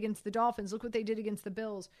they did against the Dolphins. Look what they did against the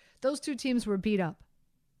Bills. Those two teams were beat up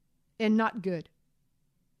and not good.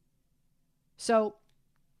 So,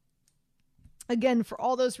 again, for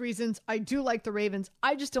all those reasons, I do like the Ravens.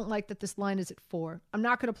 I just don't like that this line is at 4. I'm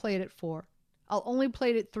not going to play it at 4. I'll only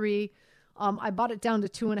play it at 3. I bought it down to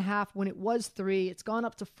 2.5 when it was 3. It's gone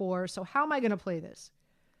up to 4. So how am I going to play this?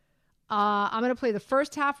 I'm going to play the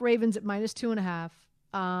first half Ravens at -2.5.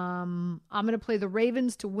 I'm going to play the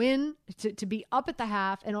Ravens to win, to be up at the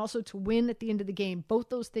half, and also to win at the end of the game. Both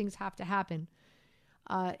those things have to happen.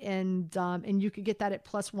 And you could get that at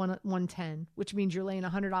plus 110, which means you're laying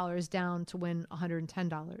 $100 down to win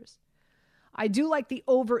 $110. I do like the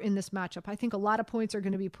over in this matchup. I think a lot of points are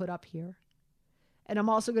going to be put up here. And I'm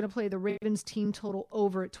also going to play the Ravens team total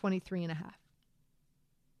over at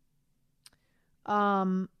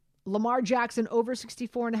 23.5. Lamar Jackson over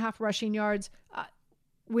 64.5 rushing yards.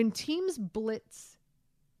 When teams blitz,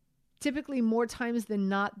 typically more times than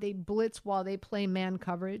not, they blitz while they play man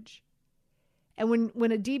coverage. And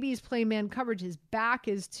when a DB is playing man coverage, his back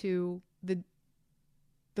is to the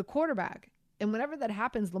quarterback. And whenever that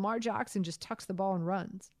happens, Lamar Jackson just tucks the ball and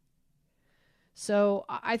runs. So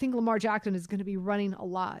I think Lamar Jackson is going to be running a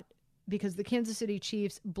lot because the Kansas City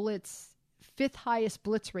Chiefs blitz 5th highest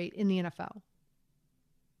blitz rate in the NFL.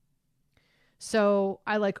 So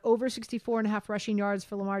I like over 64.5 rushing yards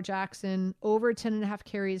for Lamar Jackson, over 10.5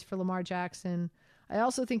 carries for Lamar Jackson. I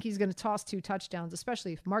also think he's going to toss 2 touchdowns,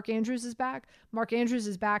 especially if Mark Andrews is back. Mark Andrews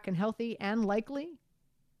is back and healthy and likely.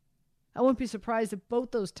 I wouldn't be surprised if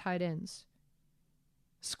both those tight ends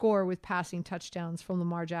score with passing touchdowns from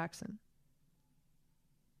Lamar Jackson.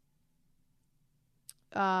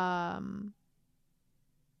 I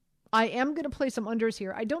am going to play some unders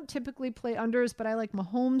here. I don't typically play unders, but I like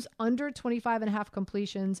Mahomes under 25.5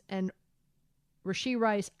 completions and Rashee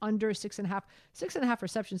Rice under 6.5. 6.5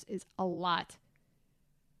 receptions is a lot.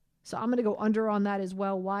 So I'm going to go under on that as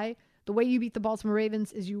well. Why? The way you beat the Baltimore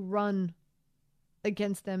Ravens is you run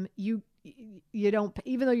against them. You don't,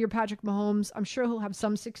 even though you're Patrick Mahomes, I'm sure he'll have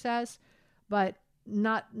some success, but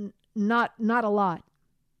not a lot.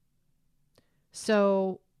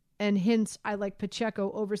 So, and hence I like Pacheco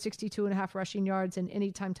over 62.5 rushing yards and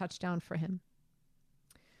anytime touchdown for him.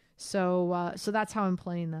 So that's how I'm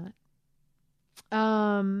playing that.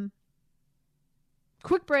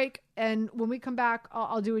 Quick break, and when we come back,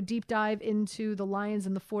 I'll do a deep dive into the Lions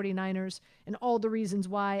and the 49ers and all the reasons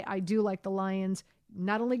why I do like the Lions,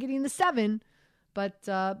 not only getting the 7, but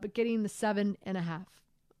getting the 7.5.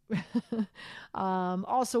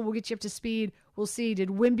 Also, we'll get you up to speed. We'll see, did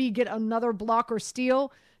Wimby get another block or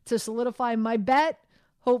steal to solidify my bet?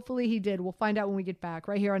 Hopefully he did. We'll find out when we get back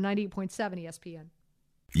right here on 98.7 ESPN.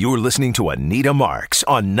 You're listening to Anita Marks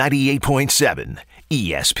on 98.7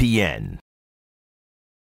 ESPN.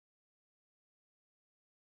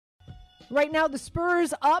 Right now, the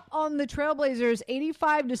Spurs up on the Trailblazers,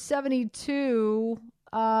 85-72.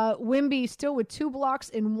 Wimby still with 2 blocks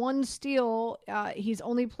and 1 steal. He's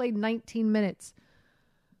only played 19 minutes.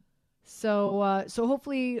 So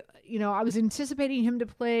hopefully, I was anticipating him to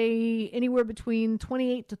play anywhere between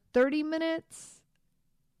 28 to 30 minutes.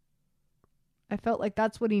 I felt like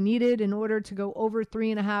that's what he needed in order to go over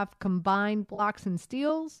 3.5 combined blocks and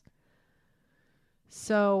steals.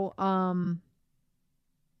 So,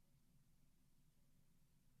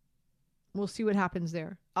 we'll see what happens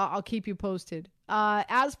there. I'll keep you posted.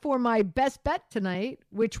 As for my best bet tonight,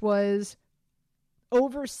 which was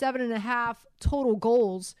over 7.5 total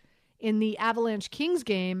goals in the Avalanche Kings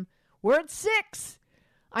game, we're at 6.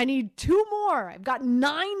 I need 2 more. I've got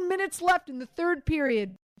 9 minutes left in the third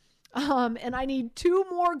period. And I need 2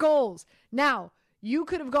 more goals. Now, you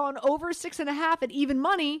could have gone over 6.5 at even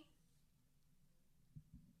money,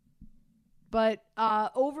 but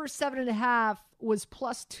over 7.5 was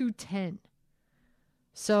plus 210.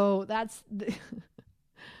 So that's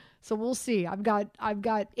so we'll see. I've got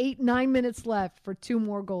 8-9 minutes left for 2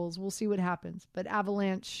 more goals. We'll see what happens. But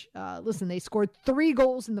Avalanche, listen, they scored 3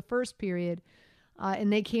 goals in the first period,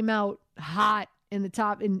 and they came out hot in the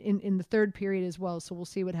top in the third period as well. So we'll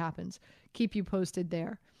see what happens. Keep you posted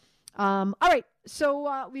there. All right.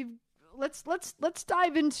 So let's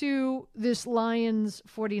dive into this Lions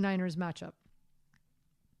 49ers matchup.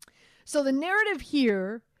 So the narrative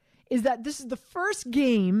here is that this is the first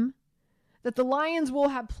game that the Lions will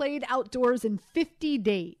have played outdoors in 50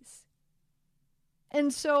 days.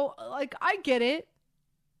 And so, I get it.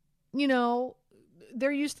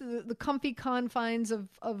 They're used to the comfy confines of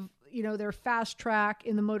their fast track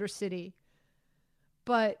in the Motor City.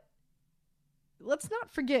 But let's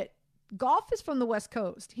not forget, Goff is from the West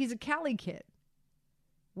Coast. He's a Cali kid.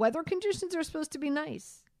 Weather conditions are supposed to be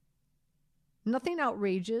nice. Nothing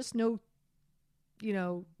outrageous. No,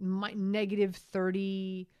 negative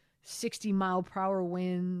 30, 60 mile per hour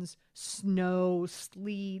winds, snow,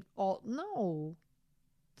 sleet, no.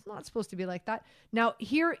 It's not supposed to be like that. Now,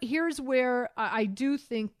 here's where I do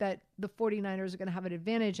think that the 49ers are going to have an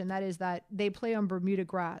advantage, and that is that they play on Bermuda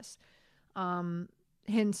grass.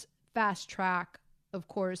 Hence, fast track, of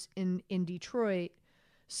course, in Detroit.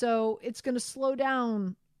 So it's going to slow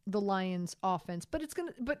down the Lions' offense, but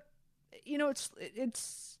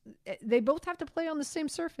they both have to play on the same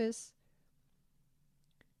surface.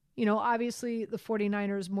 Obviously the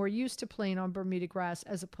 49ers more used to playing on Bermuda grass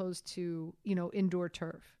as opposed to, indoor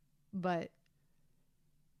turf. But,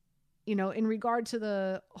 in regard to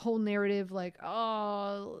the whole narrative,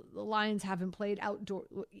 the Lions haven't played outdoor.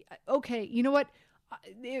 Okay, you know what?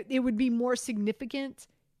 It would be more significant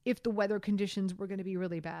if the weather conditions were going to be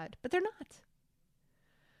really bad, but they're not.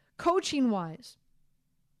 Coaching wise,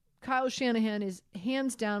 Kyle Shanahan is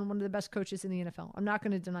hands down one of the best coaches in the NFL. I'm not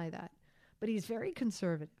going to deny that, but he's very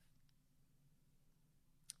conservative.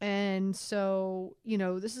 And so,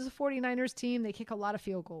 this is a 49ers team. They kick a lot of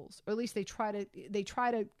field goals, or at least they try to,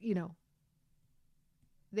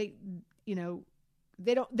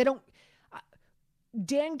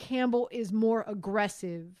 Dan Campbell is more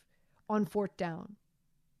aggressive on 4th down.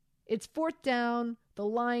 It's 4th down. The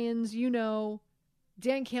Lions,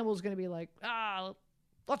 Dan Campbell's going to be like,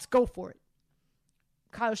 let's go for it.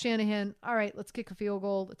 Kyle Shanahan, all right, let's kick a field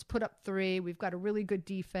goal. Let's put up 3. We've got a really good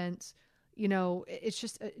defense. It's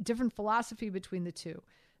just a different philosophy between the two.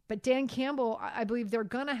 But Dan Campbell, I believe they're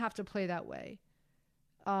going to have to play that way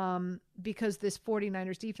because this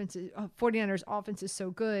 49ers offense is so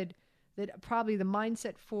good that probably the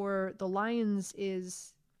mindset for the Lions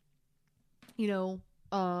is, we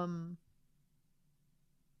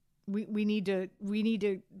need to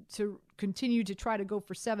continue to try to go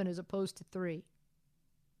for 7 as opposed to 3.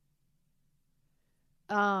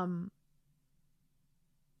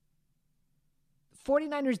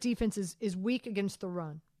 49ers defense is weak against the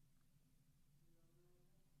run.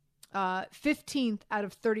 15th out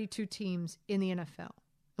of 32 teams in the NFL.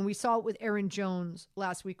 And we saw it with Aaron Jones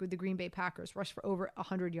last week with the Green Bay Packers, rushed for over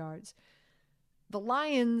 100 yards. The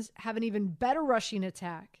Lions have an even better rushing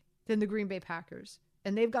attack than the Green Bay Packers.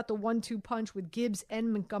 And they've got the 1-2 punch with Gibbs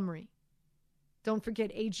and Montgomery. Don't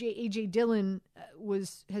forget, A.J. Dillon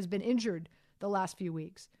has been injured the last few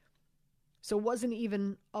weeks. So wasn't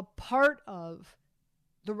even a part of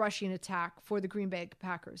the rushing attack for the Green Bay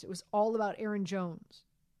Packers. It was all about Aaron Jones.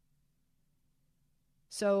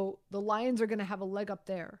 So the Lions are going to have a leg up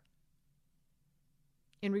there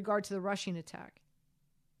in regard to the rushing attack.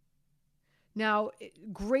 Now,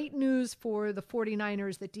 great news for the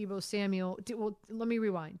 49ers that Deebo Samuel, let me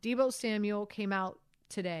rewind. Deebo Samuel came out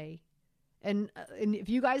today. And if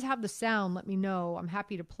you guys have the sound, let me know. I'm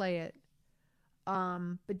happy to play it.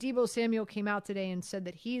 But Deebo Samuel came out today and said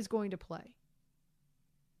that he is going to play.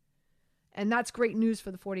 And that's great news for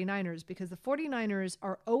the 49ers because the 49ers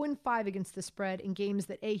are 0-5 against the spread in games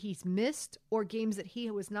that he's missed or games that he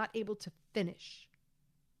was not able to finish.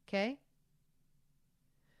 Okay?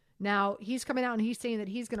 Now, he's coming out and he's saying that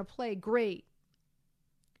he's going to play great,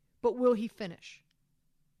 but will he finish?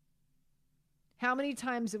 How many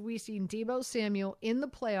times have we seen Deebo Samuel in the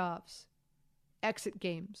playoffs exit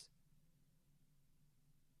games?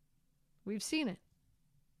 We've seen it.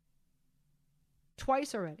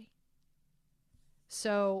 Twice already.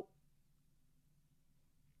 So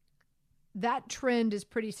that trend is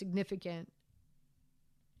pretty significant.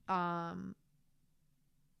 And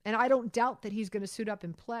I don't doubt that he's going to suit up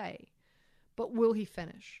and play, but will he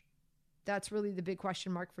finish? That's really the big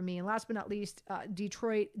question mark for me. And last but not least,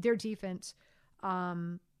 Detroit, their defense,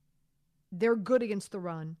 they're good against the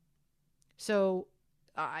run. So,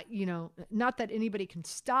 not that anybody can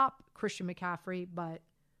stop Christian McCaffrey, but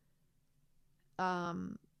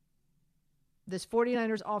this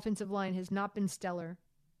 49ers offensive line has not been stellar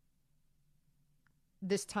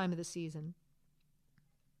this time of the season.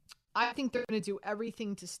 I think they're going to do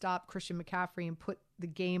everything to stop Christian McCaffrey and put the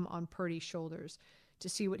game on Purdy's shoulders to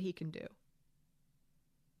see what he can do.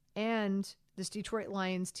 And this Detroit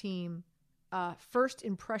Lions team, first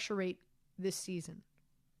in pressure rate this season.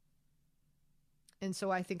 And so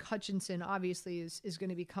I think Hutchinson obviously is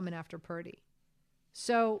going to be coming after Purdy.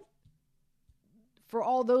 So for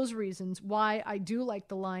all those reasons, why I do like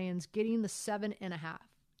the Lions getting the 7.5.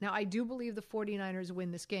 Now, I do believe the 49ers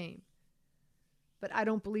win this game, but I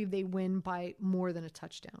don't believe they win by more than a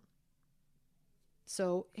touchdown.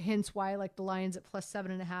 So hence why I like the Lions at plus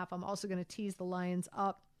 7.5. I'm also going to tease the Lions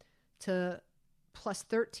up to plus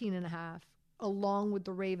 13.5, along with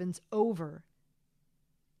the Ravens over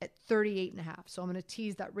at 38.5. So I'm going to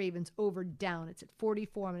tease that Ravens over down. It's at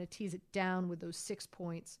 44. I'm going to tease it down with those 6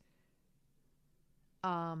 points to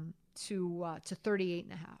 38.5.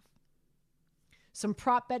 Some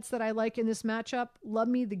prop bets that I like in this matchup. Love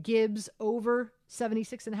me the Gibbs over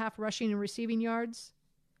 76.5 rushing and receiving yards.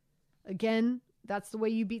 Again, that's the way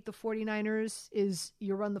you beat the 49ers is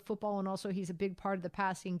you run the football, and also he's a big part of the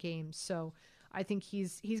passing game. So I think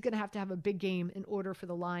he's going to have a big game in order for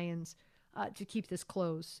the Lions to keep this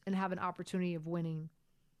close and have an opportunity of winning.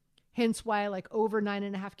 Hence why I like over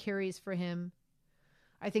 9.5 carries for him.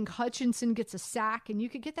 I think Hutchinson gets a sack, and you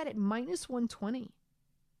could get that at minus 120.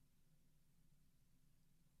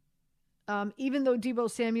 Even though Deebo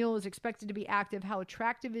Samuel is expected to be active, how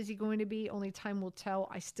attractive is he going to be? Only time will tell.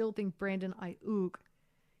 I still think Brandon Ayuk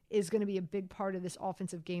is going to be a big part of this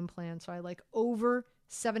offensive game plan. So I like over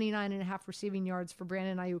 79.5 receiving yards for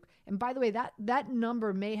Brandon Ayuk. And by the way, that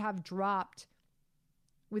number may have dropped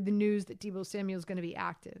with the news that Deebo Samuel is going to be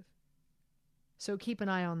active. So keep an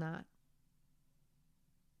eye on that.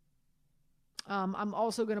 I'm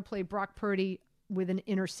also going to play Brock Purdy with an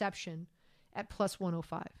interception at plus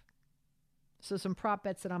 105. So some prop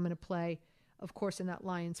bets that I'm going to play, of course, in that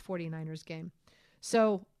Lions 49ers game.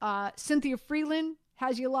 So Cynthia Freelund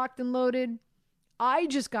has you locked and loaded. I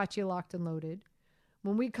just got you locked and loaded.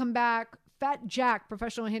 When we come back, Fat Jack,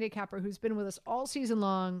 professional handicapper, who's been with us all season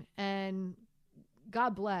long, and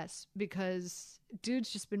God bless, because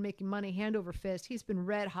dude's just been making money hand over fist. He's been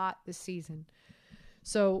red hot this season.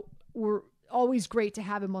 So we're always great to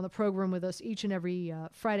have him on the program with us each and every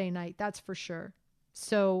Friday night. That's for sure.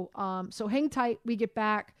 So hang tight. We get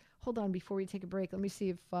back. Hold on before we take a break. Let me see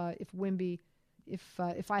if Wimby, if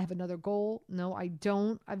I have another goal. No, I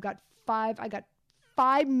don't. I got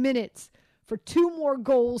 5 minutes for 2 more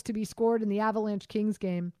goals to be scored in the Avalanche Kings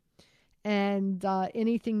game. And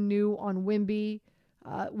anything new on Wimby?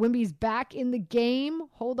 Wimby's back in the game.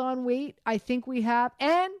 Hold on, wait. I think we have,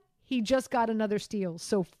 and he just got another steal.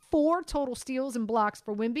 So 4 total steals and blocks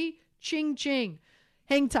for Wimby. Ching ching.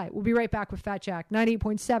 Hang tight. We'll be right back with Fat Jack,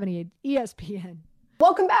 98.7 ESPN.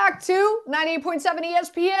 Welcome back to 98.7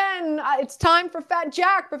 ESPN. It's time for Fat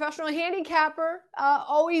Jack, professional handicapper,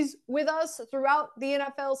 always with us throughout the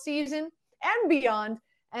NFL season and beyond,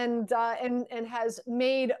 and has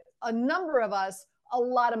made a number of us a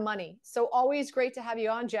lot of money. So always great to have you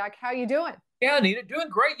on, Jack. How you doing? Yeah, Nina, doing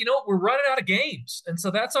great. We're running out of games, and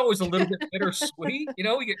so that's always a little bit bittersweet.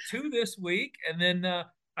 We get 2 this week, and then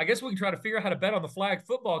I guess we can try to figure out how to bet on the flag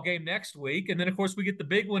football game next week. And then, of course, we get the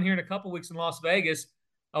big one here in a couple weeks in Las Vegas,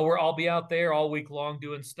 where I'll be out there all week long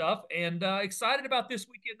doing stuff. And excited about this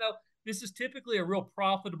weekend, though. This is typically a real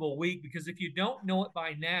profitable week because if you don't know it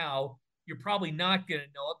by now, you're probably not going to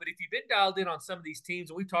know it. But if you've been dialed in on some of these teams,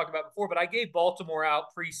 and we've talked about before, but I gave Baltimore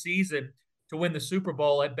out preseason to win the Super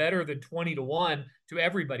Bowl at better than 20-1 to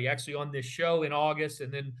everybody actually on this show in August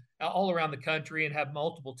and then all around the country, and have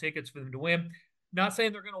multiple tickets for them to win. Not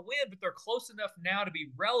saying they're going to win, but they're close enough now to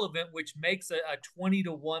be relevant, which makes a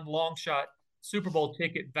 20-1 long shot Super Bowl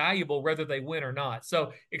ticket valuable, whether they win or not.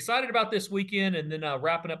 So excited about this weekend, and then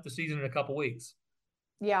wrapping up the season in a couple weeks.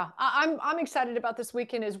 Yeah, I'm excited about this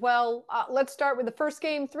weekend as well. Let's start with the first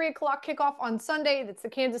game, 3:00 kickoff on Sunday. That's the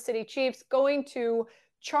Kansas City Chiefs going to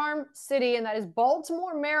Charm City, and that is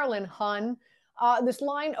Baltimore, Maryland, hun. This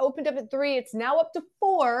line opened up at 3. It's now up to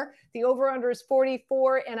 4. The over-under is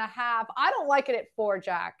 44.5. I don't like it at 4,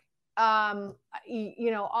 Jack. I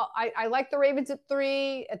like the Ravens at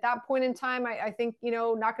 3. At that point in time, I think,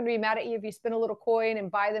 not going to be mad at you if you spin a little coin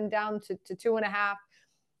and buy them down to 2.5.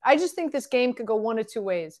 I just think this game could go one of two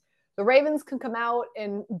ways. The Ravens can come out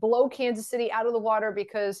and blow Kansas City out of the water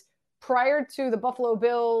because prior to the Buffalo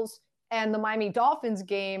Bills and the Miami Dolphins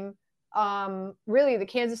game, really the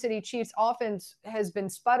Kansas City Chiefs offense has been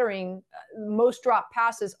sputtering, most drop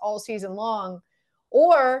passes all season long.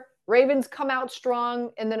 Or Ravens come out strong,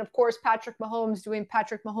 and then of course Patrick Mahomes doing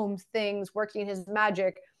Patrick Mahomes things, working his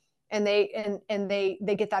magic, and they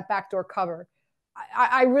get that backdoor cover.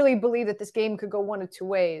 I really believe that this game could go one of two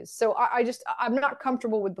ways. So I'm not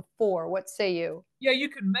comfortable with the 4. What say you? Yeah, you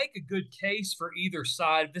can make a good case for either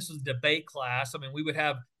side. This is debate class. I mean, we would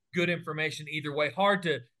have good information either way. Hard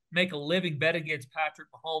to make a living bet against Patrick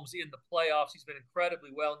Mahomes in the playoffs. He's been incredibly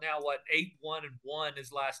well. Now, 8-1-1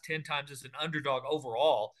 his last 10 times as an underdog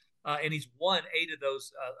overall, and he's won 8 of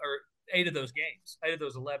those games, 8 of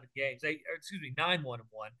those 11 games. 9-1-1.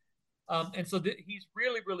 And so he's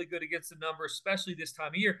really, really good against the number, especially this time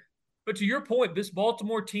of year. But to your point, this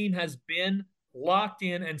Baltimore team has been locked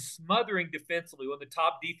in and smothering defensively. One of the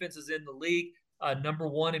top defenses in the league, number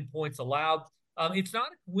 1 in points allowed. It's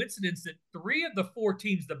not a coincidence that 3 of the 4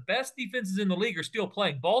 teams, the best defenses in the league, are still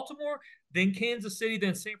playing. Baltimore, then Kansas City,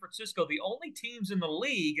 then San Francisco, the only teams in the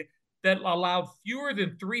league that allowed fewer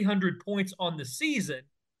than 300 points on the season.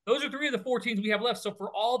 Those are 3 of the 4 teams we have left. So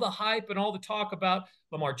for all the hype and all the talk about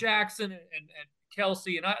Lamar Jackson and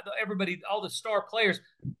Kelsey and everybody, all the star players,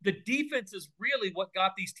 the defense is really what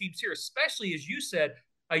got these teams here, especially, as you said,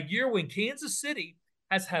 a year when Kansas City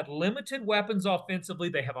has had limited weapons offensively.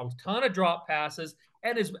 They have a ton of drop passes.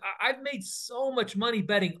 And I've made so much money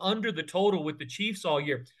betting under the total with the Chiefs all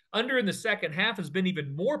year. Under in the second half has been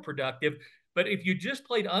even more productive. But if you just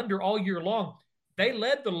played under all year long, they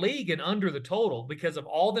led the league in under the total because of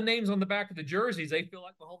all the names on the back of the jerseys. They feel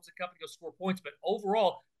like Mahomes and company will score points. But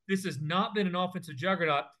overall, this has not been an offensive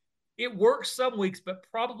juggernaut. It works some weeks, but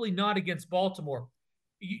probably not against Baltimore.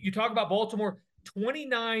 You talk about Baltimore,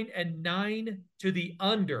 29-9 to the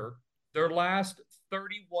under their last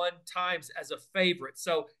 31 times as a favorite.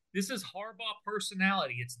 So this is Harbaugh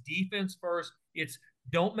personality. It's defense first. It's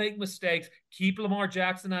don't make mistakes. Keep Lamar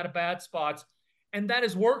Jackson out of bad spots. And that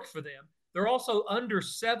has worked for them. They're also under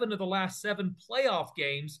 7 of the last 7 playoff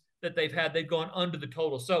games that they've had. They've gone under the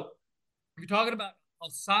total. So if you're talking about a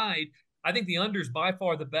side, I think the under is by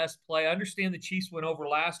far the best play. I understand the Chiefs went over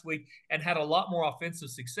last week and had a lot more offensive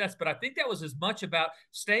success, but I think that was as much about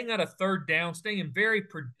staying out of third down, staying in very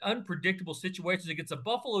unpredictable situations against a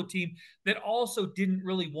Buffalo team that also didn't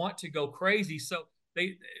really want to go crazy. So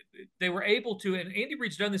they were able to, and Andy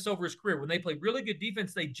Reid's done this over his career. When they play really good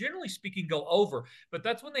defense, they generally speaking go over, but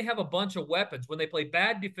that's when they have a bunch of weapons. When they play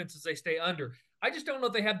bad defenses, they stay under. I just don't know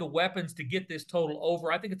if they have the weapons to get this total over.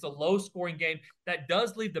 I think it's a low-scoring game that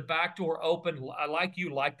does leave the back door open. I liked it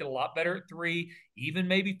a lot better at 3, even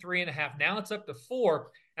maybe 3.5. Now it's up to 4,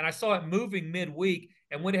 and I saw it moving midweek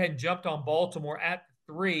and went ahead and jumped on Baltimore at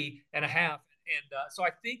 3.5. And so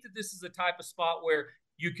I think that this is a type of spot where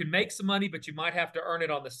you can make some money, but you might have to earn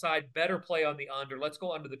it on the side. Better play on the under. Let's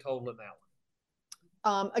go under the total in that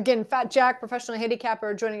one. Again, Fat Jack, professional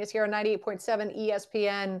handicapper, joining us here on 98.7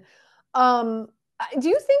 ESPN. Do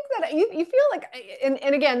you think that you feel like,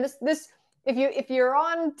 and again, this if you're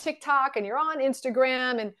on TikTok and you're on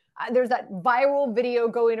Instagram and there's that viral video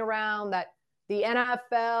going around that the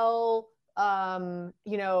NFL,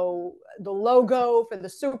 the logo for the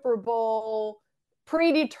Super Bowl,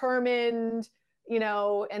 predetermined,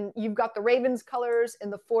 and you've got the Ravens colors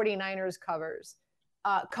and the 49ers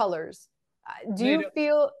colors. Do you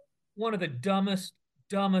feel one of the dumbest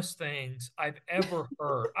things I've ever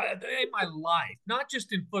heard in my life, not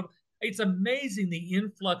just in football? It's amazing the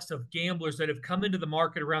influx of gamblers that have come into the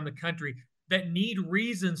market around the country that need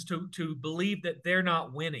reasons to believe that they're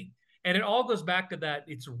not winning. And it all goes back to that.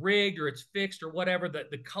 It's rigged or it's fixed or whatever,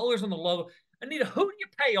 the colors on the logo. Anita, who do you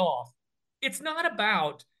pay off? It's not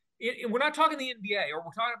about we're not talking the NBA or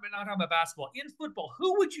we're not talking about basketball. In football,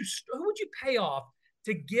 who would you pay off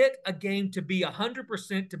to get a game to be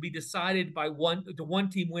 100% to be decided by one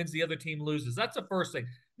team wins, the other team loses? That's the first thing.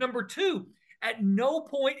 Number 2, At no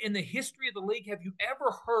point in the history of the league have you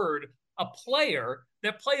ever heard a player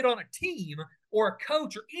that played on a team or a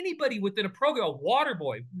coach or anybody within a program, a water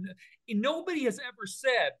boy, nobody has ever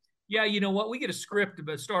said, yeah, you know what? We get a script at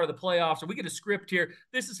the start of the playoffs, or we get a script here.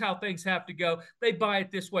 This is how things have to go. They buy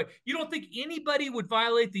it this way. You don't think anybody would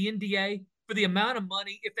violate the NDA for the amount of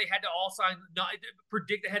money if they had to all sign,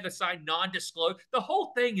 predict they had to sign non-disclose? The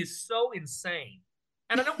whole thing is so insane.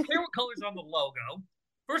 And I don't care what color's on the logo.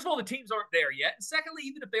 First of all, the teams aren't there yet. And secondly,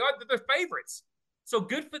 even if they are, they're favorites. So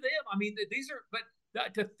good for them. I mean, these are, but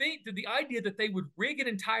to think that the idea that they would rig an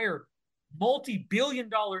entire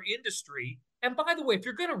multi-billion-dollar industry. And by the way, if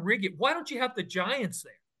you're going to rig it, why don't you have the Giants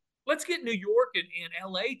there? Let's get New York and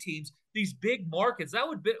LA teams, these big markets. That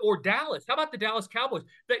would be, or Dallas. How about the Dallas Cowboys?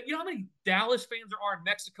 That, you know how many Dallas fans there are in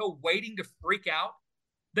Mexico waiting to freak out?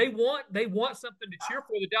 They want something to cheer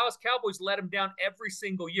for. The Dallas Cowboys let them down every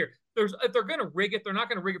single year. If they're going to rig it, they're not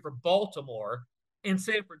going to rig it for Baltimore and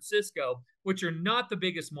San Francisco, which are not the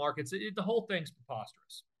biggest markets. The whole thing's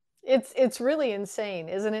preposterous. It's really insane,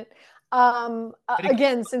 isn't it?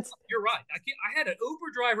 Again, since you're right, I had an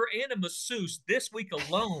Uber driver and a masseuse this week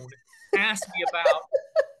alone ask me about.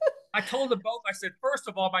 I told them both. I said, first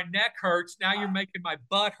of all, my neck hurts. Now you're making my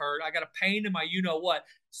butt hurt. I got a pain in my you-know-what.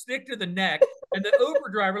 Stick to the neck. And the Uber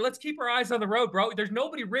driver, let's keep our eyes on the road, bro. There's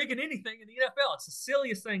nobody rigging anything in the NFL. It's the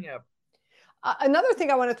silliest thing ever. Another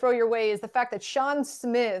thing I want to throw your way is the fact that Sean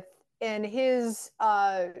Smith and his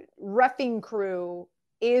reffing crew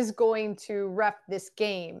is going to ref this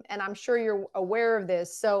game. And I'm sure you're aware of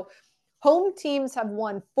this. So home teams have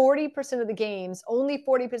won 40% of the games, only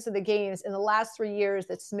 40% of the games in the last 3 years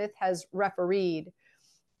that Smith has refereed.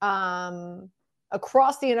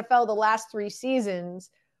 Across the NFL, the last 3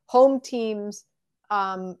 seasons, home teams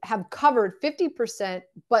have covered 50%,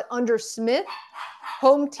 but under Smith,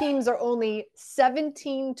 home teams are only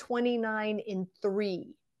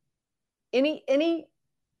 17-29-3.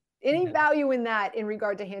 Any value in that in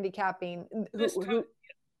regard to handicapping?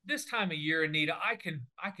 This time of year, Anita, I can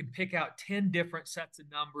pick out 10 different sets of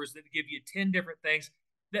numbers that give you 10 different things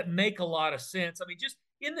that make a lot of sense. I mean, just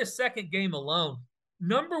in the second game alone,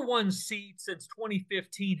 number one seeds since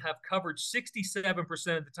 2015 have covered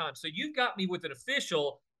 67% of the time. So you've got me with an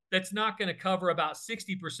official that's not going to cover about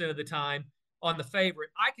 60% of the time on the favorite.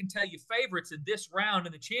 I can tell you favorites in this round,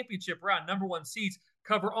 in the championship round, number one seeds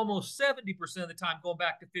cover almost 70% of the time going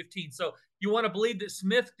back to 15. So you want to believe that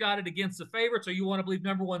Smith got it against the favorites, or you want to believe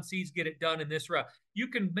number one seeds get it done in this round? You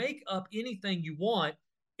can make up anything you want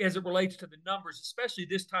as it relates to the numbers, especially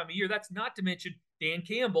this time of year. That's not to mention Dan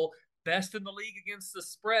Campbell, best in the league against the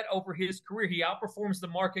spread over his career. He outperforms the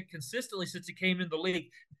market consistently since he came into the league.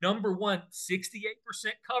 Number one, 68%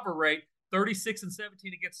 cover rate,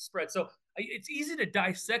 36-17 against the spread. So it's easy to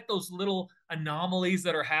dissect those little anomalies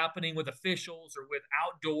that are happening with officials or with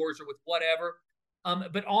outdoors or with whatever.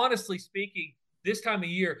 But honestly speaking, this time of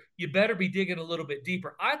year, you better be digging a little bit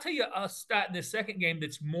deeper. I'll tell you a stat in this second game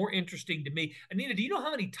that's more interesting to me. Anita, do you know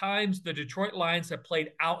how many times the Detroit Lions have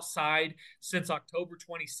played outside since October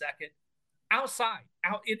 22nd? Outside,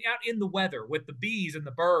 out in the weather with the bees and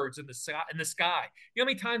the birds and the sky. You know how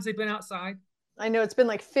many times they've been outside? I know it's been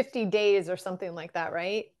like 50 days or something like that,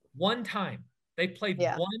 right? One time. They played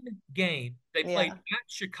one game. They played at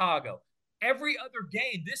Chicago. Every other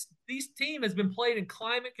game, this team has been played in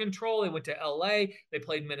climate control. They went to LA. They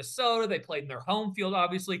played Minnesota. They played in their home field,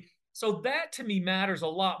 obviously. So that, to me, matters a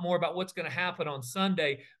lot more about what's going to happen on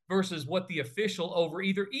Sunday versus what the official over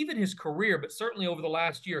even his career, but certainly over the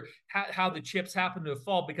last year, how the chips happen to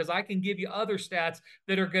fall, because I can give you other stats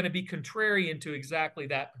that are going to be contrarian to exactly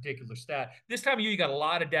that particular stat. This time of year, you got a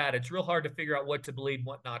lot of data. It's real hard to figure out what to believe and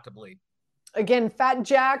what not to believe. Again, Fat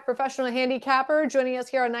Jack, professional handicapper, joining us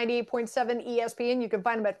here on 98.7 ESPN. You can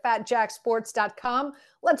find him at fatjacksports.com.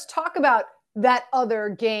 Let's talk about that other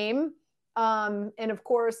game. And of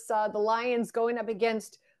course, the Lions going up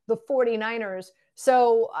against the 49ers.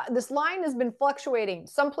 So this line has been fluctuating.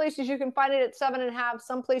 Some places you can find it at 7.5.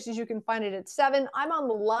 Some places you can find it at 7. I'm on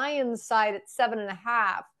the Lions side at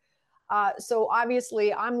 7.5. So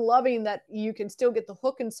obviously I'm loving that you can still get the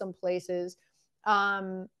hook in some places.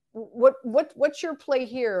 What's your play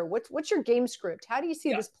here? What's your game script? How do you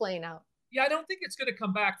see this playing out? Yeah, I don't think it's going to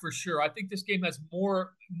come back for sure. I think this game has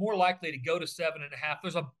more likely to go to 7.5.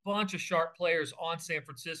 There's a bunch of sharp players on San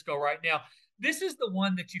Francisco right now. This is the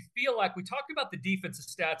one that you feel like, we talked about the defensive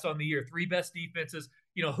stats on the year, 3 best defenses,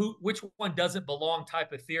 which one doesn't belong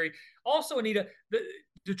type of theory. Also, Anita,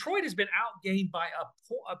 Detroit has been outgained by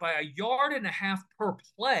a yard and a half per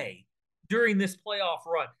play during this playoff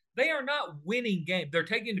run. They are not winning games. They're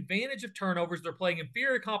taking advantage of turnovers. They're playing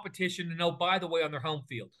inferior competition, and by the way, on their home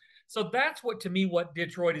field. So that's what, to me, what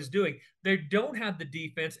Detroit is doing. They don't have the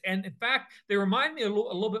defense. And in fact, they remind me a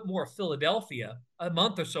little bit more of Philadelphia a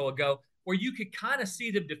month or so ago, where you could kind of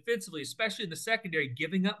see them defensively, especially in the secondary,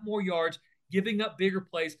 giving up more yards, giving up bigger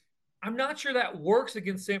plays. I'm not sure that works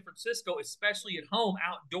against San Francisco, especially at home,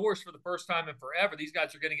 outdoors for the first time in forever. These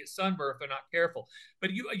guys are going to get sunburned if they're not careful.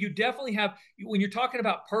 But you definitely have, when you're talking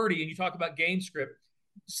about Purdy and you talk about game script,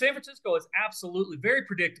 San Francisco is absolutely very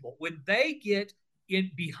predictable. When they get in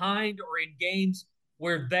behind or in games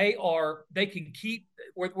where they can keep,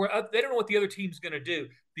 where they don't know what the other team's going to do,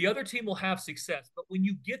 the other team will have success. But when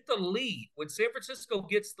you get the lead, when San Francisco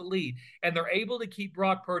gets the lead and they're able to keep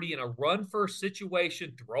Brock Purdy in a run-first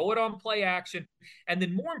situation, throw it on play action, and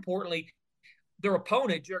then more importantly, their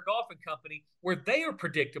opponent, Jared Goff and company, where they are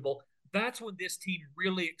predictable, that's when this team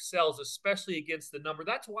really excels, especially against the number.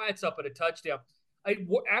 That's why it's up at a touchdown.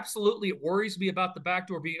 Absolutely, it worries me about the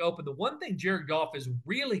backdoor being open. The one thing Jared Goff is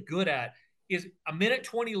really good at is a minute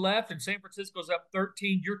 20 left and San Francisco's up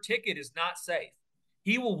 13. Your ticket is not safe.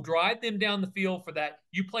 He will drive them down the field for that.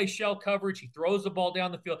 You play shell coverage. He throws the ball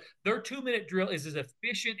down the field. Their 2-minute drill is as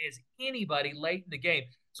efficient as anybody late in the game.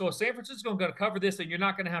 So if San Francisco is going to cover this and you're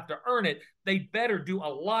not going to have to earn it, they better do a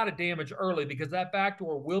lot of damage early because that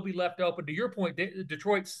backdoor will be left open. To your point,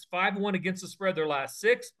 Detroit's 5-1 against the spread their last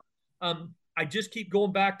 6. I just keep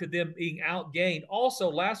going back to them being outgained. Also,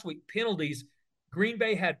 last week, penalties. Green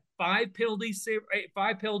Bay had 5 penalty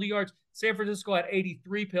yards. San Francisco had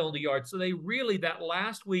 83 penalty yards. So they really, that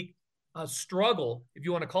last week struggle, if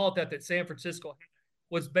you want to call it that San Francisco had,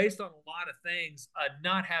 was based on a lot of things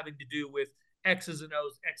not having to do with X's and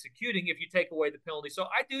O's executing if you take away the penalty. So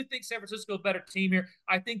I do think San Francisco is a better team here.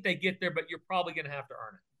 I think they get there, but you're probably going to have to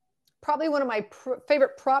earn it. Probably one of my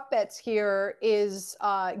favorite prop bets here is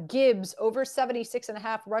Gibbs over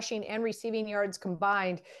 76.5 rushing and receiving yards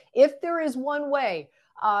combined. If there is one way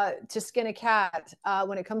to skin a cat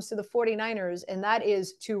when it comes to the 49ers, and that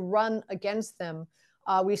is to run against them.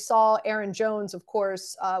 We saw Aaron Jones, of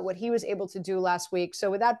course, what he was able to do last week. So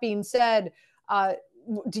with that being said,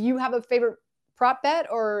 do you have a favorite prop bet,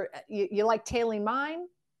 or you like tailing mine?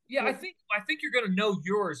 Yeah, I think you're going to know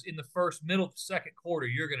yours in the middle to second quarter.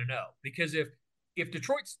 You're going to know, because if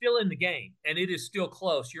Detroit's still in the game and it is still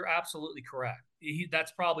close, you're absolutely correct.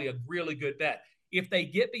 That's probably a really good bet. If they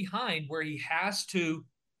get behind where he has to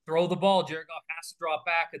throw the ball, Jared Goff has to drop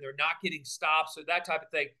back, and they're not getting stops or that type of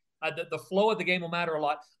thing, the flow of the game will matter a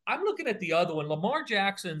lot. I'm looking at the other one, Lamar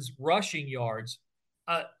Jackson's rushing yards.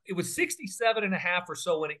 It was 67.5 or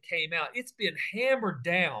so when it came out. It's been hammered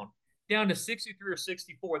down to 63 or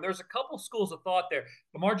 64. And there's a couple schools of thought there.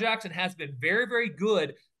 Lamar Jackson has been very, very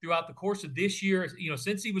good throughout the course of this year,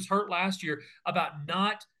 since he was hurt last year, about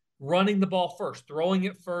not running the ball first, throwing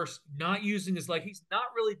it first, not using his leg. He's not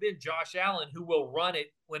really been Josh Allen, who will run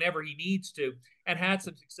it whenever he needs to, and had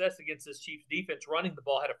some success against this Chiefs defense running the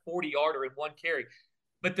ball, had a 40-yarder in one carry.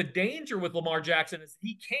 But the danger with Lamar Jackson is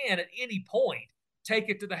he can, at any point, take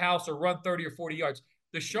it to the house or run 30 or 40 yards.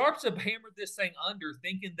 The Sharps have hammered this thing under,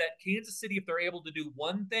 thinking that Kansas City, if they're able to do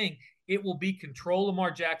one thing, it will be control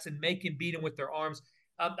Lamar Jackson, make him beat him with their arms.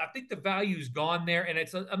 I think the value's gone there, and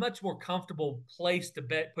it's a much more comfortable place to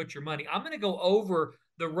put your money. I'm going to go over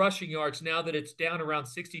the rushing yards now that it's down around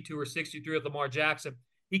 62 or 63 with Lamar Jackson.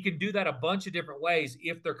 He can do that a bunch of different ways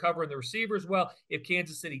if they're covering the receivers well. If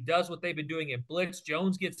Kansas City does what they've been doing in blitz,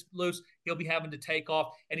 Jones gets loose, he'll be having to take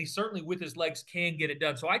off, and he certainly with his legs can get it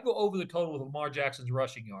done. So I go over the total with Lamar Jackson's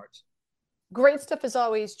rushing yards. Great stuff as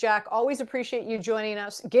always, Jack. Always appreciate you joining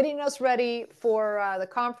us, getting us ready for the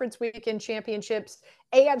conference weekend championships,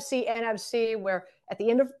 AFC, NFC, where at the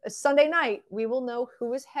end of Sunday night, we will know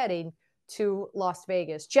who is heading to Las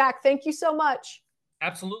Vegas. Jack, thank you so much.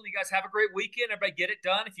 Absolutely, guys. Have a great weekend. Everybody get it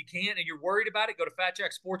done if you can, and you're worried about it, go to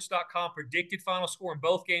fatjacksports.com. Predicted final score in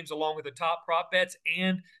both games, along with the top prop bets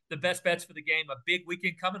and the best bets for the game. A big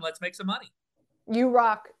weekend coming. Let's make some money. You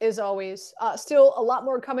rock, as always. Still a lot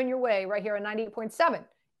more coming your way right here on 98.7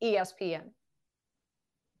 ESPN.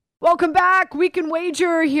 Welcome back. Weekend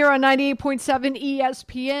Wager here on 98.7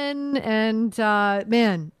 ESPN. And,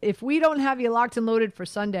 man, if we don't have you locked and loaded for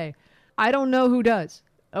Sunday, I don't know who does,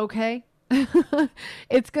 okay?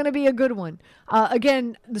 It's going to be a good one.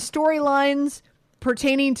 Again, the storylines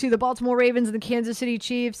pertaining to the Baltimore Ravens and the Kansas City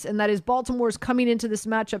Chiefs, and that is Baltimore's coming into this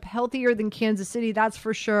matchup healthier than Kansas City, that's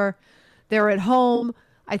for sure. They're at home.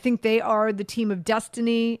 I think they are the team of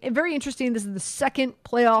destiny. And very interesting, this is the second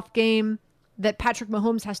playoff game that Patrick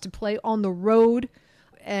Mahomes has to play on the road,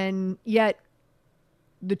 and yet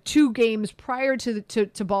the two games prior to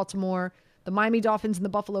Baltimore, the Miami Dolphins and the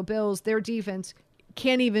Buffalo Bills, their defense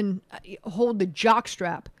can't even hold the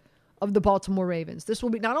jockstrap of the Baltimore Ravens. This will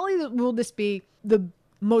be, not only will this be the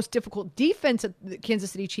most difficult defense that the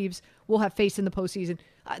Kansas City Chiefs will have faced in the postseason,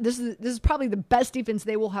 this is probably the best defense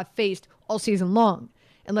they will have faced all season long.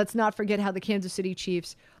 And let's not forget how the Kansas City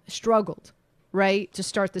Chiefs struggled, right, to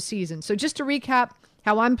start the season. So just to recap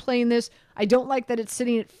how I'm playing this, I don't like that it's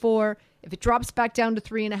sitting at 4. If it drops back down to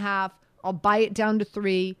 3.5, I'll buy it down to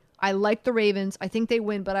 3. I like the Ravens. I think they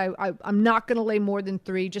win, but I'm not going to lay more than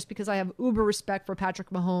 3 just because I have uber respect for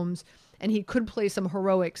Patrick Mahomes, and he could play some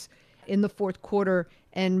heroics in the fourth quarter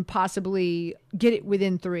and possibly get it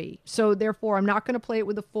within 3. So therefore, I'm not going to play it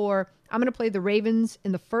with a 4. I'm going to play the Ravens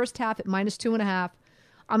in the first half at -2.5.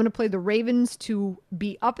 I'm going to play the Ravens to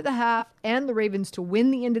be up at the half and the Ravens to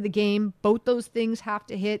win the end of the game. Both those things have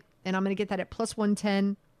to hit, and I'm going to get that at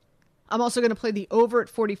 +110. I'm also going to play the over at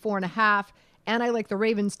 44.5, and I like the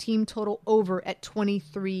Ravens team total over at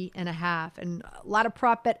 23.5. And a lot of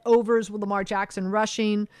prop bet overs with Lamar Jackson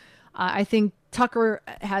rushing. I think Tucker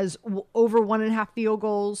has over 1.5 field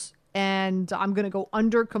goals, and I'm going to go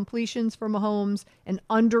under completions for Mahomes and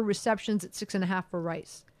under receptions at 6.5 for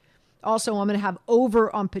Rice. Also, I'm going to have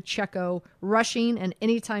over on Pacheco rushing and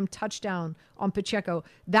anytime touchdown on Pacheco.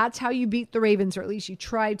 That's how you beat the Ravens, or at least you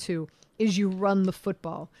try to, is you run the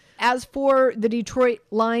football. As for the Detroit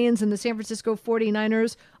Lions and the San Francisco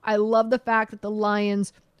 49ers, I love the fact that the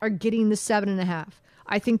Lions are getting the 7.5.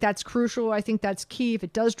 I think that's crucial. I think that's key. If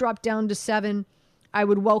it does drop down to 7, I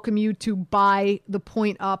would welcome you to buy the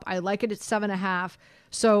point up. I like it at 7.5.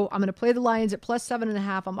 So I'm going to play the Lions at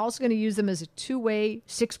 +7.5. I'm also going to use them as a two-way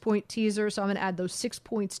 6-point teaser. So I'm going to add those 6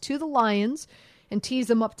 points to the Lions and tease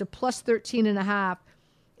them up to +13.5.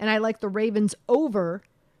 And I like the Ravens over.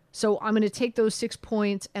 So I'm going to take those 6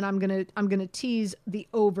 points and I'm going to tease the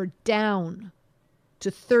over down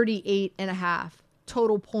to 38.5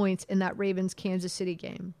 total points in that Ravens Kansas City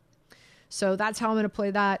game. So that's how I'm going to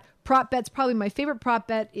play that. Prop bets, probably my favorite prop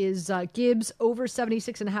bet is Gibbs over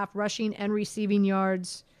 76.5 rushing and receiving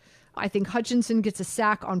yards. I think Hutchinson gets a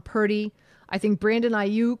sack on Purdy. I think Brandon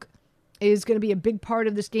Ayuk is going to be a big part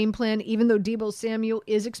of this game plan, even though Deebo Samuel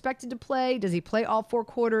is expected to play. Does he play all 4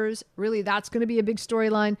 quarters? Really, that's going to be a big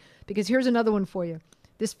storyline, because here's another one for you.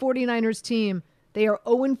 This 49ers team, they are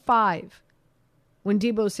 0-5 when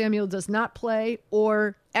Deebo Samuel does not play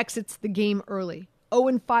or exits the game early.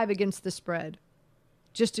 0-5 against the spread.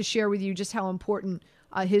 Just to share with you just how important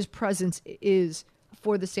his presence is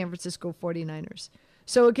for the San Francisco 49ers.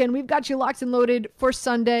 So again, we've got you locked and loaded for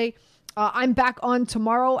Sunday. I'm back on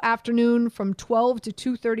tomorrow afternoon from 12 to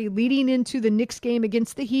 2:30, leading into the Knicks game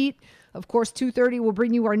against the Heat. Of course, 2:30 we'll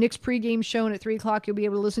bring you our Knicks pregame show, and at 3 o'clock you'll be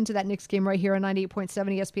able to listen to that Knicks game right here on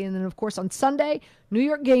 98.7 ESPN. And then, of course, on Sunday, New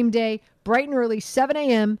York game day, bright and early, 7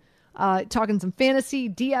 a.m., talking some fantasy,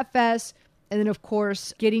 DFS, and then, of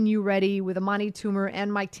course, getting you ready with Amani Toomer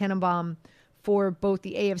and Mike Tannenbaum for both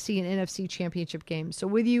the AFC and NFC championship games. So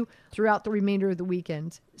with you throughout the remainder of the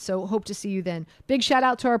weekend. So hope to see you then. Big shout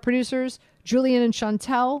out to our producers, Julian and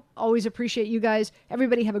Chantel. Always appreciate you guys.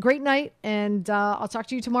 Everybody have a great night, and I'll talk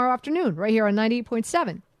to you tomorrow afternoon right here on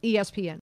 98.7 ESPN.